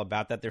all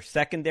about that. Their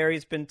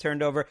secondary's been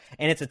turned over,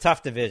 and it's a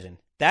tough division.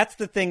 That's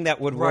the thing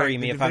that would worry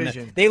me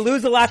if they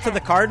lose a lot to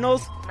the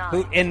Cardinals,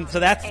 and so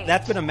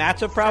that's been a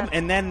matchup problem.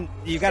 And then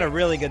you got a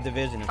really good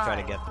division to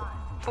try to get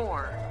through.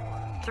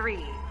 4,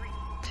 3,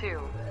 2,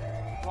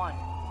 1.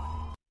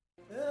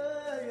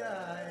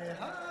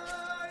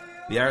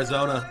 The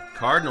Arizona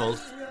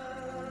Cardinals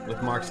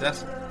with Mark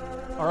Sessom.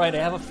 All right, I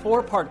have a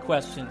 4-part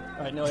question.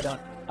 All right, no, I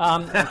don't.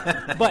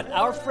 But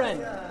our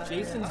friend,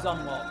 Jason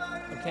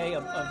Zumwalt, okay,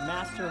 a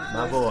master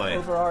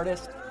voice-over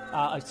artist,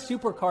 a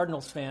super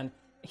Cardinals fan,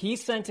 he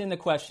sent in the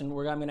question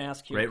where I'm going to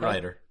ask you. Great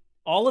writer.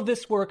 All of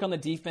this work on the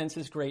defense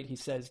is great, he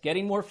says.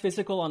 Getting more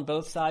physical on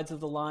both sides of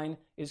the line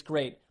is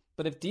great.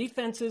 But if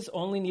defenses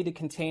only need to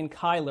contain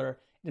Kyler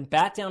and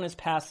bat down his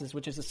passes,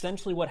 which is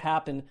essentially what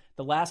happened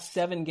the last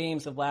 7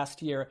 games of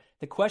last year,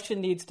 the question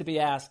needs to be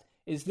asked,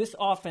 is this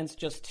offense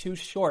just too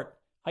short,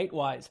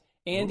 height-wise?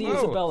 Andy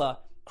Isabella,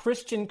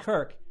 Christian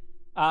Kirk.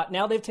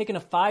 Now they've taken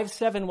a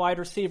 5'7" wide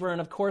receiver,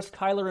 and of course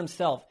Kyler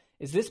himself.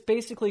 Is this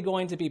basically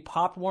going to be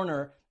Pop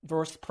Warner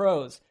versus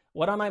pros?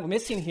 What am I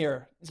missing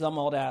here?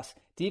 Zumwalt asks.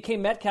 DK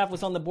Metcalf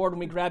was on the board when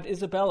we grabbed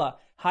Isabella.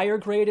 Higher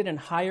graded and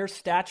higher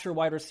stature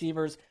wide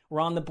receivers were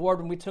on the board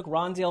when we took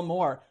Rondale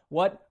Moore.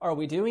 What are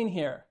we doing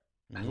here?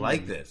 I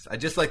like this. I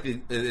just like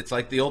it's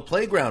like the old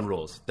playground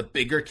rules. The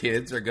bigger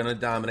kids are going to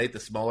dominate. The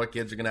smaller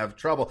kids are going to have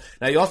trouble.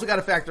 Now, you also got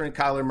to factor in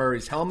Kyler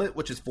Murray's helmet,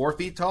 which is 4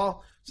 feet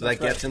tall. So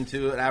that gets him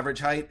to an average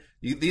height.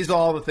 These are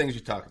all the things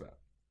you talk about.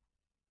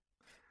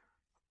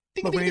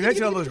 Look, when you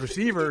mention all those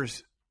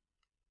receivers,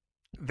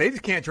 they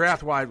just can't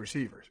draft wide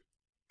receivers.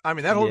 I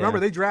mean, remember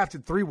they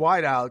drafted 3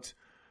 wideouts.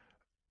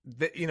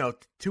 That,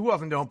 2 of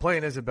them don't play,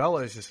 and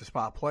Isabella is just a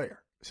spot player.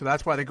 So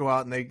that's why they go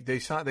out and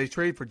they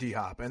trade for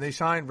D-Hop, and they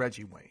signed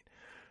Reggie Wayne.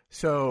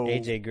 So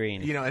AJ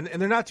Green, and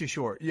they're not too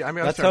short. Yeah, I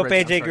mean, let's hope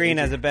AJ Green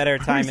has a better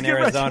time in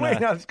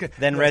Arizona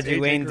than Reggie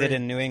Wayne did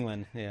in New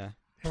England. Yeah,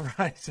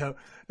 right. So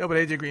no, but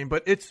AJ Green,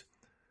 but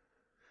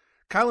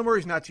Kyler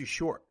Murray's not too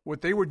short.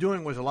 What they were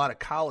doing was a lot of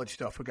college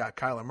stuff that got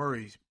Kyler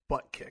Murray's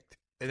butt kicked,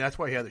 and that's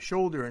why he had the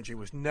shoulder injury.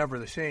 Was never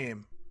the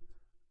same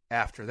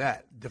after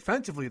that.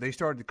 Defensively, they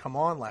started to come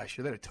on last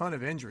year. They had a ton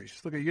of injuries.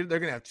 Look at they're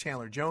going to have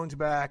Chandler Jones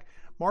back,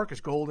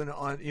 Marcus Golden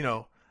on.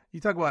 you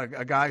talk about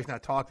a guy who's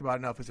not talked about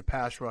enough as a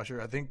pass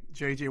rusher. I think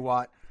J.J.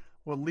 Watt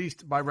will, at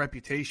least by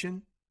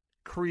reputation,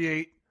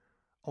 create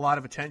a lot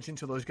of attention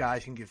so those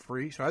guys can get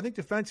free. So I think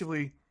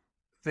defensively,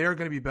 they're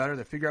going to be better.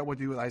 They figure out what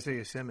to do with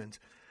Isaiah Simmons.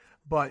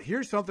 But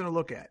here's something to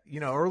look at.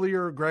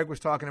 Earlier Greg was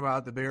talking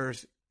about the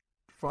Bears'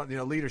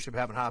 leadership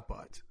having hot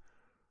butts.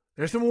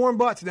 There's some warm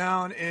butts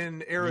down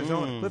in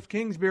Arizona. Cliff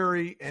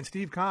Kingsbury and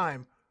Steve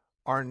Keim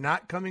are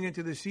not coming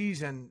into the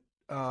season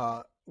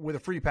with a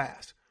free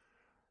pass.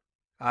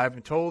 I've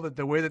been told that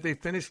the way that they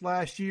finished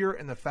last year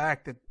and the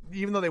fact that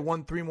even though they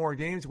won 3 more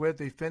games, the way that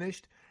they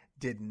finished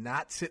did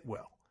not sit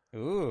well.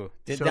 Ooh,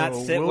 not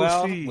sit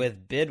well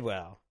with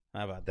Bidwell.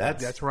 How about that?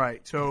 That's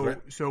right. So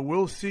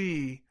we'll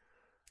see,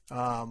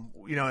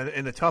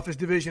 in the toughest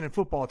division in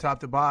football,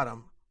 top to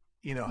bottom,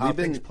 how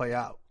things play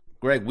out.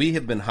 Greg, we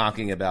have been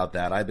honking about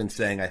that. I've been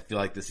saying I feel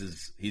like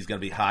he's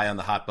going to be high on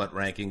the hot butt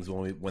rankings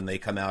when they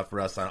come out for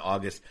us on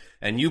August.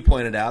 And you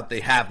pointed out they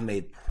have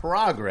made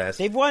progress.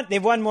 They've won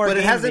more, but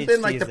games it hasn't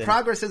been like season. the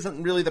progress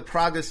isn't really the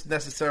progress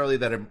necessarily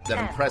that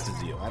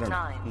impresses you. I don't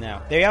know.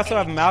 No, they also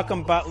have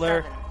Malcolm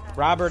Butler,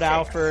 Robert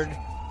Alford,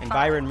 and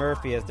Byron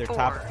Murphy as their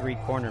top 3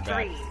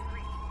 cornerbacks.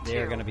 They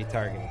are going to be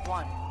targeted.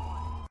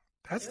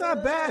 That's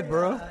not bad,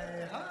 bro.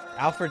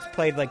 Alford's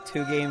played like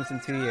 2 games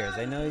in 2 years.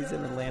 I know he's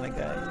an Atlanta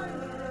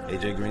guy.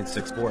 AJ Green's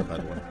 6'4", by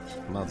the way.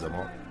 Come on,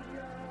 Zemo.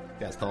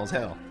 Guy's tall as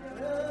hell.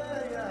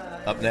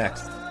 Up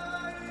next,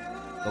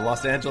 the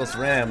Los Angeles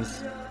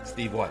Rams,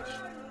 Steve Wyche.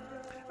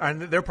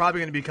 And they're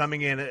probably going to be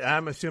coming in,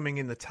 I'm assuming,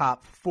 in the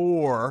top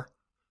 4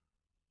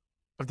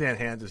 of Dan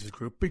Hanzus'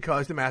 group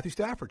because the Matthew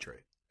Stafford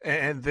trade.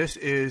 And this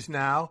is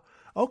now,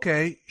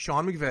 okay,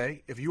 Sean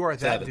McVay, if you are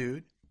that 7.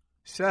 dude,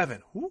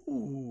 7.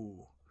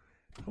 Ooh.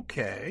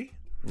 Okay.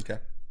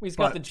 He's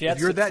got the Jets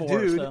if you're at that 4,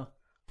 dude, so.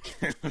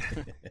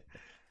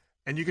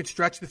 and you can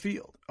stretch the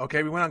field.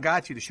 Okay, we went on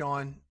got you to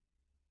Sean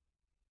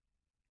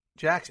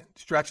Jackson.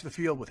 Stretch the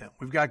field with him.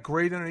 We've got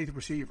great underneath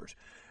receivers.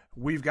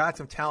 We've got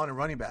some talent in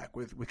running back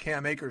with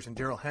Cam Akers and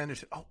Darrell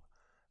Henderson. Oh,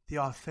 the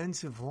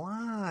offensive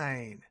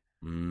line.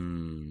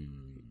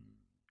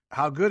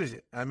 How good is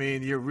it? I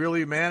mean, you're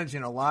really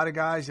managing a lot of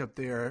guys up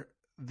there.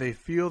 They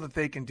feel that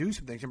they can do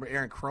some things. Remember,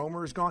 Aaron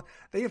Cromer is gone.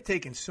 They have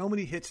taken so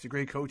many hits to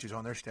great coaches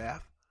on their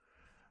staff.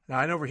 Now,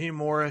 I know Raheem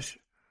Morris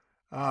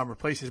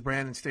replaces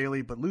Brandon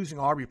Staley, but losing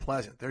Aubrey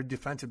Pleasant, their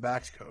defensive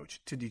backs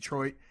coach, to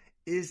Detroit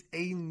is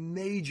a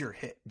major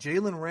hit.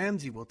 Jalen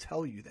Ramsey will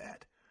tell you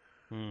that.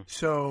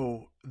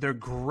 So they're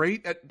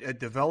great at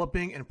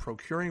developing and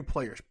procuring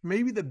players,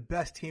 maybe the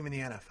best team in the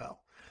NFL.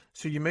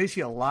 So you may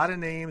see a lot of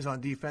names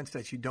on defense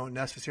that you don't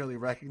necessarily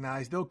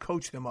recognize. They'll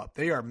coach them up.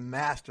 They are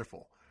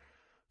masterful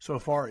so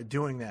far at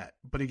doing that.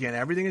 But again,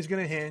 everything is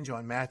going to hinge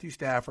on Matthew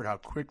Stafford, how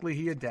quickly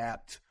he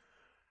adapts,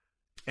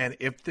 and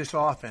if this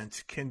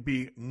offense can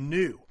be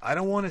new. I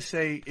don't want to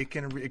say it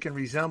can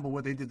resemble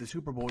what they did the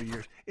Super Bowl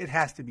years. It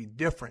has to be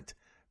different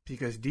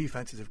because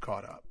defenses have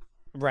caught up.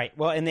 Right.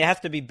 Well, and it has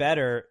to be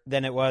better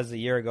than it was a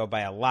year ago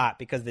by a lot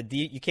because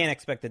you can't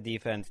expect the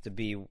defense to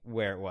be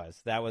where it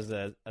was. That was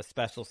a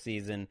special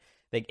season,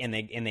 and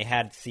they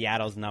had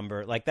Seattle's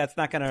number. Like, that's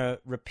not going to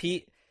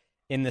repeat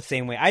in the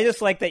same way. I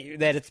just like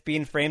that it's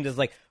being framed as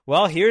like,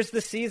 well, here's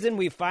the season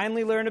we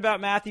finally learned about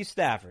Matthew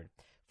Stafford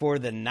for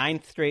the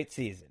 9th straight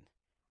season.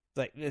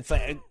 It's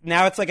like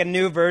now it's like a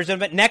new version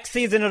of it. Next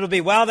season it'll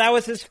be, well, that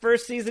was his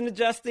first season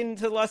adjusting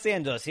to Los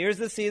Angeles. Here's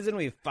the season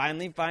we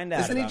finally find out.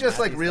 Isn't he just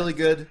like really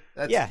good?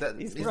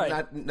 He's right.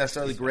 Not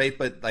necessarily great,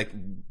 but like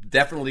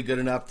definitely good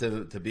enough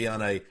to be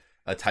on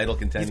a title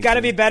contending. He's got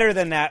to be better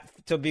than that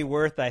to be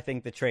worth, I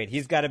think, the trade.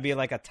 He's got to be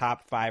like a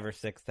top 5 or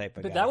 6 type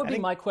of guy. But that would be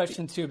my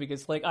question too,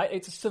 because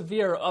it's a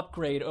severe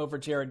upgrade over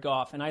Jared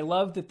Goff, and I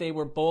love that they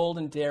were bold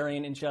and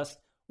daring and just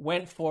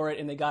went for it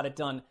and they got it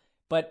done.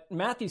 But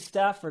Matthew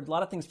Stafford, a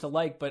lot of things to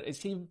like, but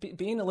is he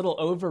being a little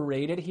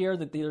overrated here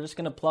that they're just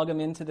going to plug him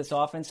into this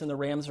offense and the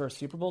Rams are a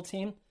Super Bowl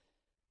team?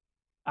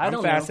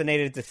 I'm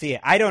fascinated to see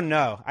it. I don't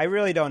know. I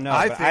really don't know.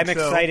 But I'm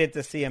excited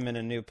to see him in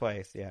a new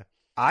place, yeah.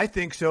 I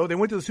think so. They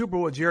went to the Super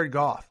Bowl with Jared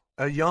Goff,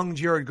 a young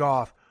Jared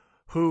Goff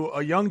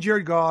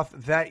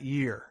that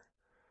year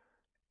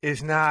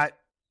is not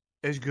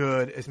as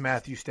good as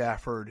Matthew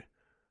Stafford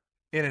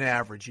in an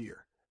average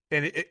year.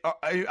 And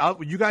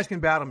you guys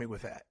can battle me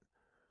with that.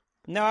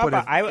 No,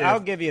 I'll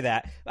give you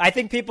that. I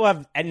think people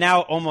have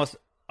now almost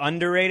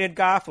underrated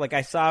Goff. Like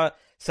I saw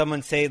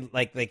someone say,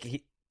 like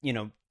he,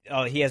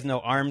 he has no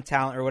arm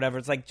talent or whatever.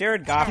 It's like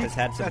Jared Goff has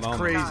had some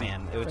moments, crazy.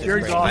 Man. It was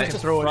Jared just Goff can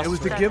throw it. It was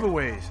the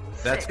giveaways.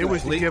 It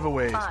was the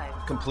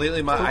giveaways.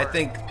 Completely. I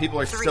think people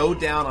are so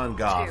down on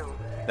Goff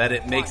that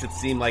it makes it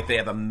seem like they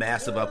have a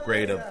massive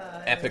upgrade of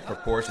epic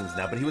proportions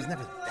now. But he was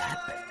never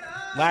that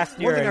bad. Last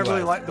year,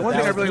 the one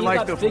thing I really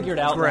liked got figured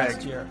out Greg.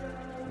 last year.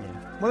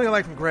 One thing I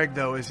like from Greg,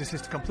 though, is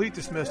his complete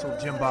dismissal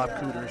of Jim Bob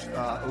Cooter's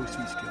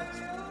OC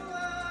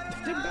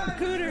skills. Jim Bob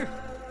Cooter.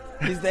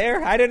 He's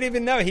there? I didn't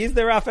even know. He's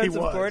their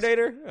offensive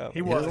coordinator? Oh.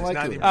 He was.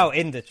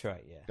 In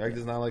Detroit, yeah. Greg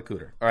does not like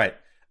Cooter. All right.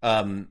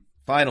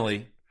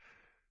 Finally,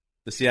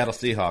 the Seattle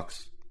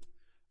Seahawks.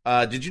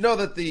 Did you know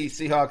that the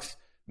Seahawks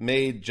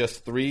made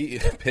just 3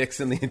 picks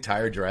in the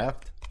entire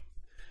draft.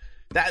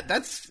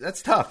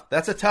 That's tough.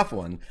 That's a tough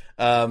one.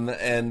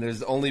 And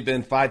there's only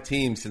been 5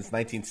 teams since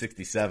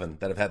 1967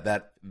 that have had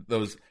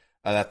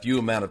that few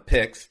amount of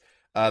picks.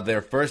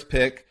 Their first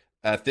pick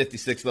at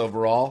 56th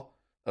overall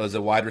was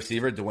a wide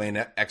receiver,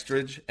 Dwayne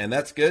Extridge, and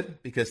that's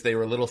good because they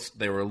were a little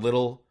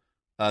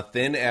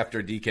thin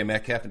after DK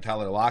Metcalf and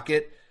Tyler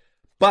Lockett.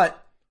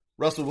 But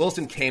Russell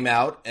Wilson came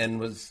out and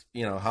was,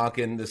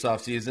 honking this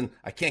offseason.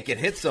 I can't get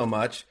hit so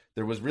much.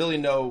 There was really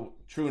no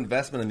true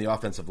investment in the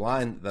offensive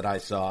line that I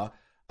saw.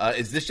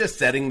 Is this just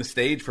setting the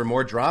stage for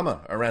more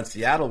drama around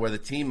Seattle where the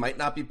team might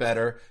not be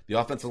better, the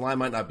offensive line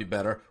might not be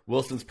better,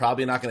 Wilson's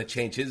probably not going to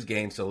change his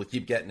game, so he'll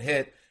keep getting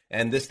hit,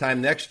 and this time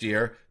next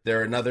year,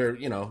 they're another,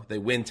 they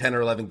win 10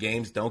 or 11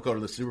 games, don't go to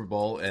the Super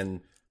Bowl,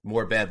 and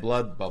more bad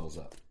blood bubbles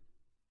up.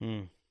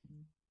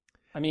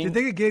 I mean, did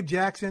they get Gabe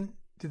Jackson?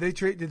 Did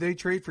they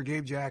trade for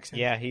Gabe Jackson?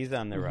 Yeah, he's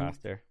on the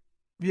roster.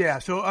 Yeah,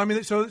 so I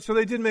mean, so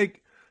they did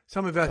make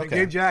some investment.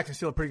 Okay. Gabe Jackson's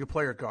still a pretty good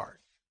player at guard.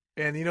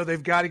 And,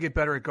 they've got to get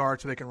better at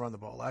guard so they can run the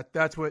ball.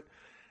 That's what,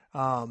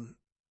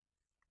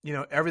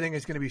 everything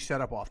is going to be set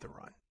up off the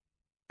run.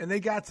 And they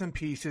got some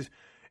pieces.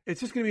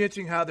 It's just going to be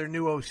interesting how their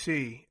new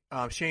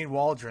OC, Shane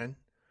Waldron,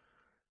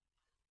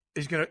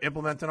 is going to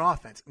implement an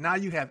offense. Now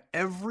you have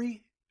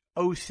every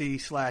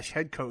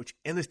OC/head coach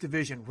in this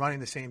division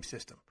running the same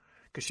system.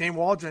 Because Shane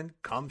Waldron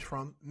comes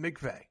from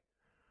McVay,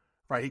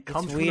 right? He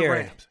comes from the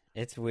Rams.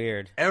 It's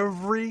weird.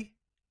 Every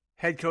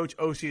head coach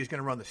OC is going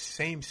to run the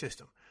same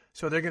system.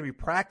 So they're going to be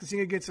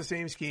practicing against the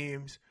same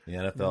schemes. The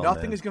NFL,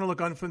 Nothing is going to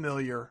look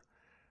unfamiliar.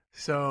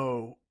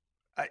 So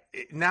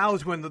now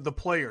is when the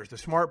players, the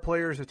smart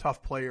players, the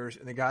tough players,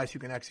 and the guys who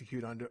can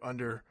execute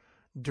under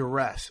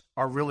duress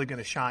are really going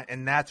to shine.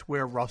 And that's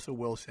where Russell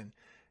Wilson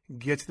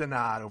gets the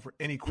nod over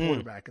any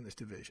quarterback in this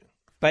division.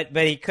 But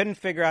he couldn't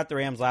figure out the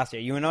Rams last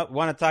year. You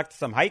want to talk to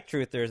some height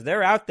truthers.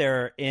 They're out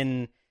there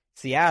in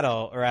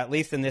Seattle, or at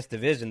least in this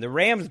division. The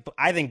Rams,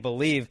 I think,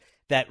 believe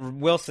that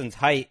Wilson's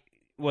height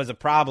was a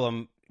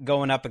problem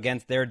going up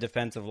against their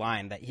defensive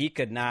line, that he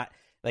could not,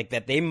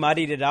 that they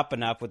muddied it up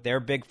enough with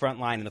their big front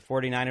line, and the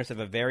 49ers have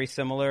a very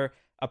similar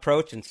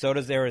approach, and so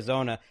does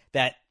Arizona,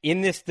 that in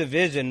this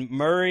division,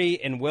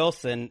 Murray and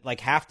Wilson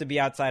have to be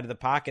outside of the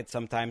pocket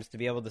sometimes to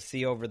be able to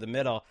see over the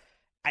middle.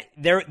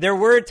 There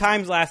were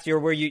times last year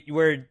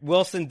where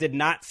Wilson did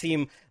not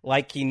seem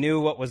like he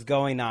knew what was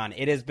going on.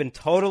 It has been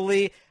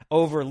totally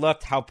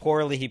overlooked how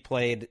poorly he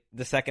played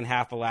the second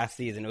half of last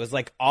season. It was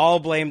all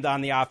blamed on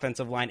the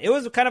offensive line. It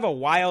was kind of a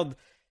wild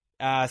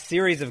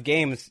series of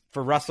games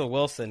for Russell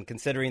Wilson,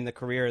 considering the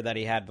career that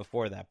he had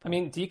before that point. I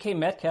mean, DK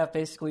Metcalf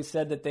basically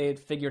said that they had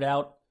figured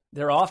out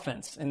their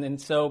offense,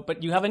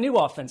 but you have a new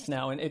offense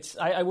now, and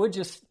I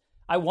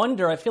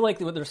wonder. I feel like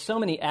there's so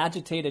many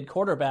agitated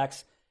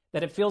quarterbacks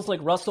that it feels like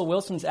Russell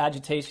Wilson's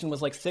agitation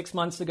was 6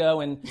 months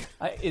ago, and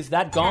is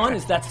that gone?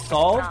 Is that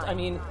solved? I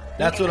mean,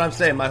 that's what I'm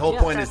saying. My whole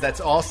point is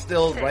that's all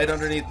still right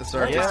underneath the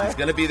surface. Yeah. He's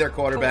going to be their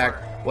quarterback.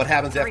 What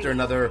happens after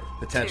another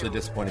potentially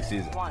disappointing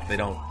season if they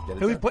don't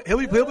get it?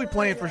 He'll be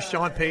playing for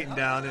Sean Payton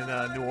down in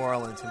New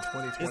Orleans in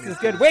 2020. This is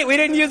good. Wait, we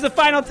didn't use the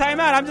final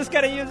timeout. I'm just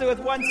going to use it with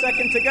 1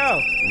 second to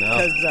go.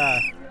 No.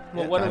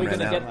 What are we going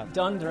to get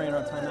done during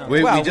our timeout?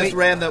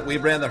 We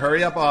ran the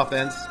hurry up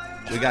offense.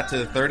 We got to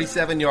the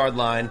 37-yard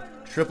line.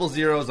 Triple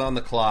zeros on the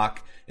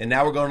clock, and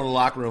now we're going to the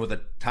locker room with a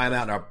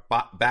timeout in our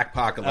back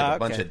pocket like a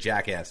bunch of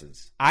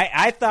jackasses.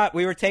 I thought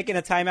we were taking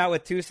a timeout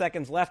with 2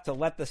 seconds left to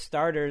let the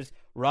starters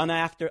run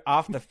off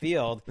the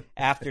field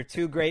after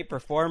 2 great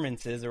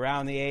performances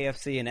around the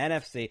AFC and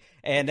NFC,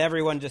 and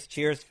everyone just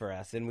cheers for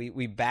us, and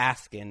we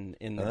bask in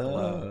the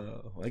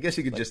glow. I guess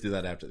you could just do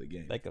that after the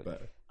game.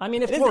 I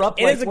mean, if we're up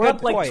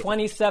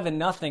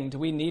 27-0, do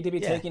we need to be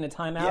taking a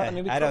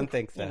timeout? Yeah, I don't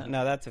think so. Yeah.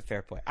 No, that's a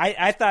fair point.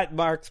 I thought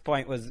Mark's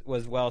point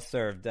was well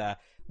served.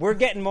 We're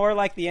getting more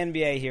like the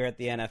NBA here at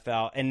the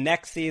NFL, and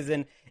next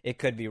season it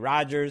could be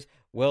Rodgers,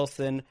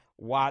 Wilson,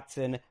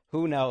 Watson.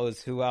 Who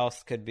knows who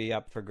else could be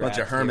up for grabs?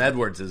 A bunch of Herm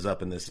Edwards is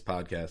up in this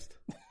podcast.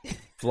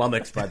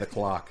 Flummoxed by the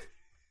clock.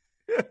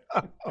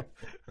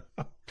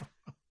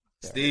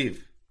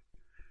 Steve,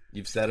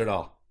 you've said it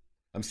all.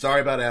 I'm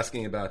sorry about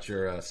asking about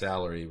your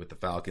salary with the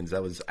Falcons.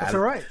 That was all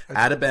right.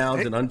 Out of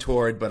bounds and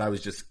untoward, but I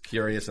was just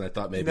curious, and I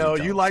thought maybe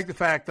you like the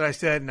fact that I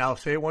said, and I'll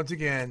say it once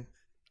again,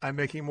 I'm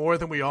making more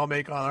than we all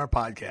make on our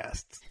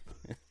podcasts.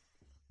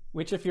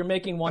 Which, if you're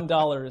making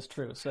 $1, is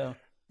true. So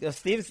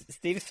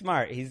Steve's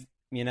smart.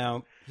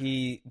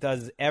 He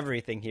does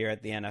everything here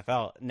at the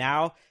NFL.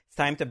 Now it's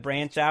time to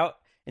branch out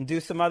and do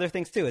some other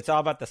things too. It's all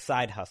about the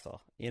side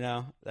hustle.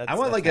 I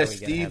want a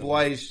Steve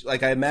Weiss.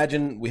 I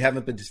imagine we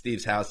haven't been to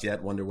Steve's house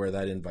yet. Wonder where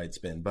that invite's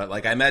been. But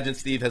I imagine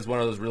Steve has one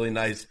of those really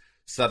nice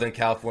Southern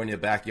California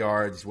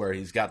backyards where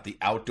he's got the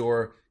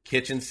outdoor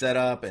kitchen set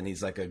up and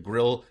he's a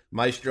grill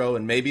maestro,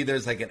 and maybe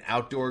there's an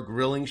outdoor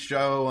grilling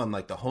show on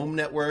the Home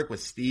Network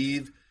with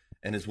Steve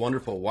and his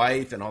wonderful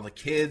wife and all the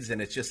kids,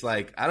 and it's just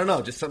I don't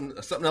know, just something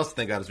else to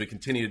think about as we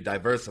continue to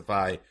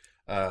diversify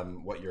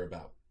what you're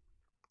about.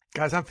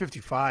 Guys, I'm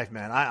 55,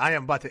 man. I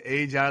am about to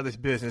age out of this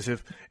business.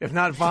 If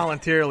not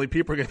voluntarily,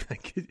 people are going to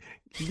think,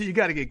 you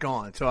got to get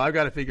gone. So I've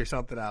got to figure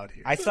something out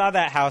here. I saw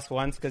that house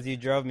once because you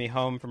drove me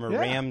home from a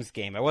Rams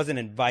game. I wasn't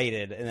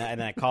invited,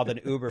 and I called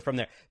an Uber from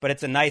there. But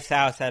it's a nice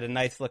house, had a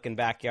nice looking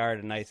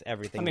backyard, a nice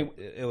everything. I mean,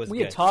 it was. We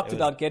good. had talked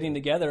about getting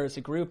together as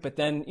a group, but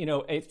then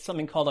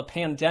something called a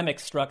pandemic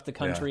struck the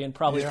country and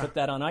probably put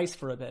that on ice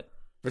for a bit.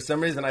 For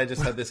some reason, I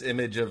just had this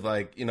image of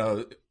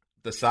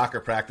the soccer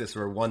practice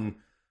where one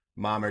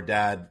mom or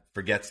dad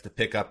forgets to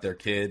pick up their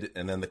kid,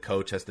 and then the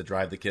coach has to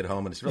drive the kid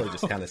home, and it's really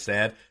just kind of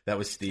sad. That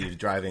was Steve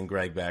driving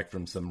Greg back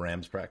from some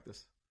Rams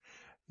practice.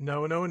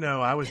 No.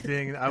 I was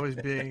being a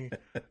teammate.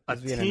 A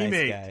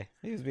nice guy.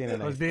 He was being a nice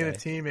guy. I was being a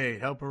teammate,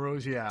 helping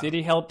Rosie out. Did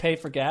he help pay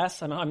for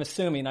gas? I'm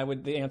assuming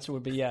the answer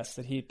would be yes,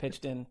 that he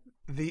pitched in.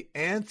 The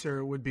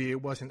answer would be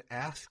it wasn't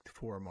asked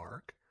for,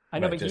 Mark. I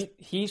know, but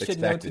he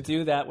should know to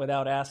do that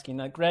without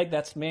asking. Greg,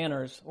 that's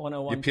manners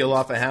 101. You peel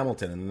off a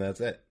Hamilton, and that's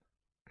it.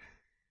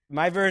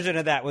 My version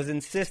of that was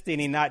insisting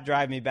he not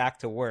drive me back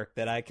to work,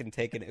 that I can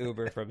take an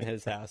Uber from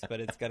his house,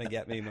 but it's going to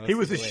get me most He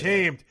was of the way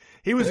ashamed. there.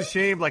 He was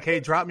ashamed, like, hey,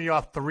 drop me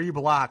off 3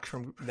 blocks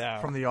from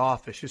the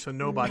office just so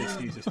nobody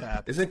sees this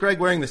happen. Isn't Greg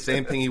wearing the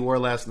same thing he wore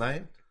last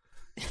night?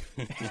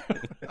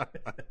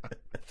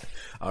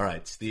 All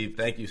right, Steve,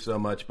 thank you so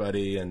much,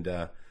 buddy. And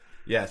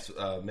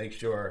make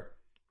sure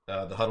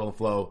the Huddle and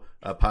Flow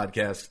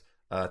podcast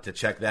to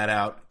check that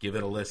out. Give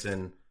it a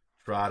listen.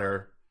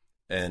 Trotter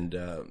and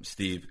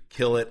Steve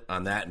kill it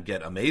on that and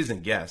get amazing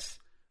guests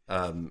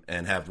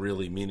and have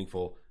really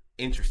meaningful,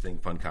 interesting,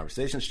 fun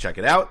conversations. Check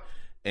it out.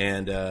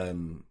 And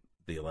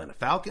the Atlanta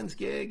Falcons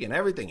gig and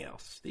everything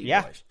else. Steve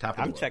Weish, top of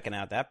the I'm world. checking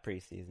out that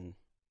preseason.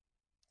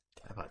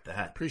 How about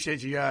that?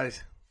 Appreciate you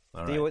guys.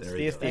 All right,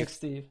 Steve. Thanks,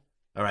 Steve.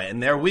 All right,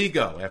 and there we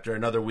go. After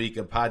another week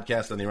of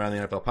podcasts on the Around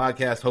the NFL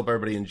podcast. Hope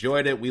everybody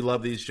enjoyed it. We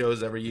love these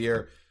shows every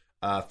year.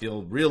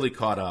 Feel really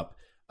caught up.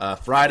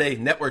 Friday,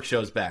 network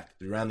shows back.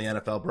 The Around the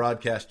NFL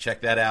broadcast.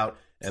 Check that out.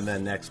 And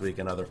then next week,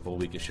 another full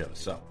week of shows.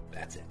 So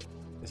that's it.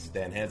 This is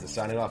Dan Hansen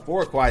signing off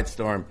for Quiet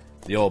Storm,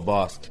 the old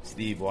boss,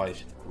 Steve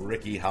Weish,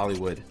 Ricky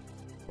Hollywood,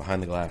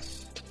 behind the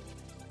glass,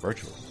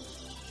 virtually.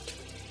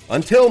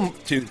 Until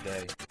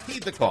Tuesday,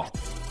 heed the call.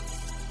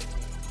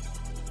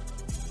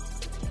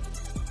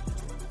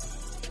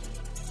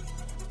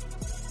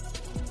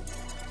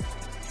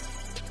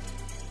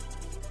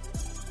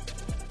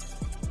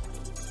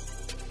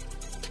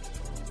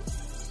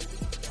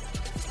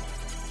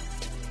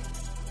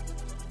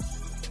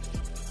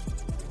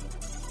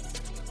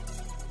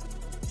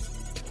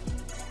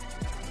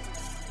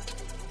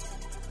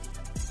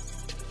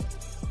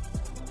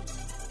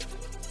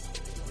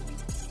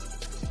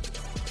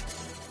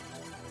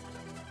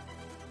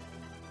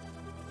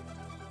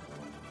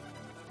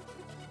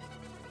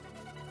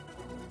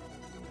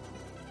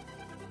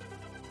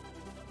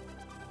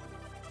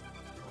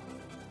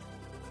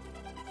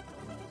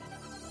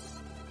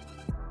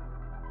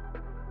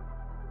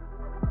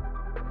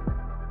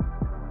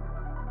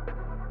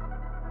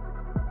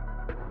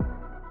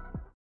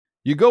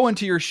 You go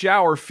into your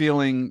shower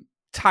feeling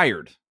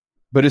tired,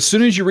 but as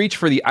soon as you reach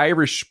for the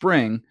Irish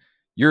Spring,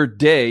 your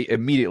day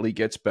immediately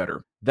gets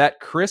better.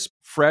 That crisp,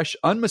 fresh,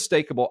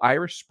 unmistakable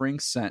Irish Spring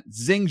scent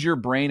zings your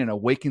brain and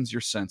awakens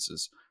your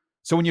senses.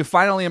 So when you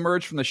finally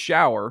emerge from the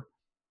shower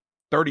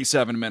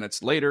 37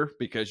 minutes later,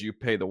 because you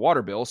pay the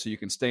water bill so you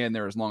can stay in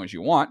there as long as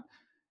you want,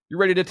 you're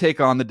ready to take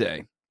on the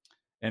day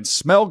and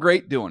smell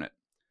great doing it.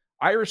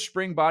 Irish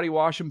Spring Body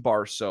Wash and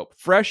Bar Soap.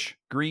 Fresh,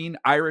 green,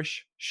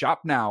 Irish.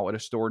 Shop now at a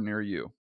store near you.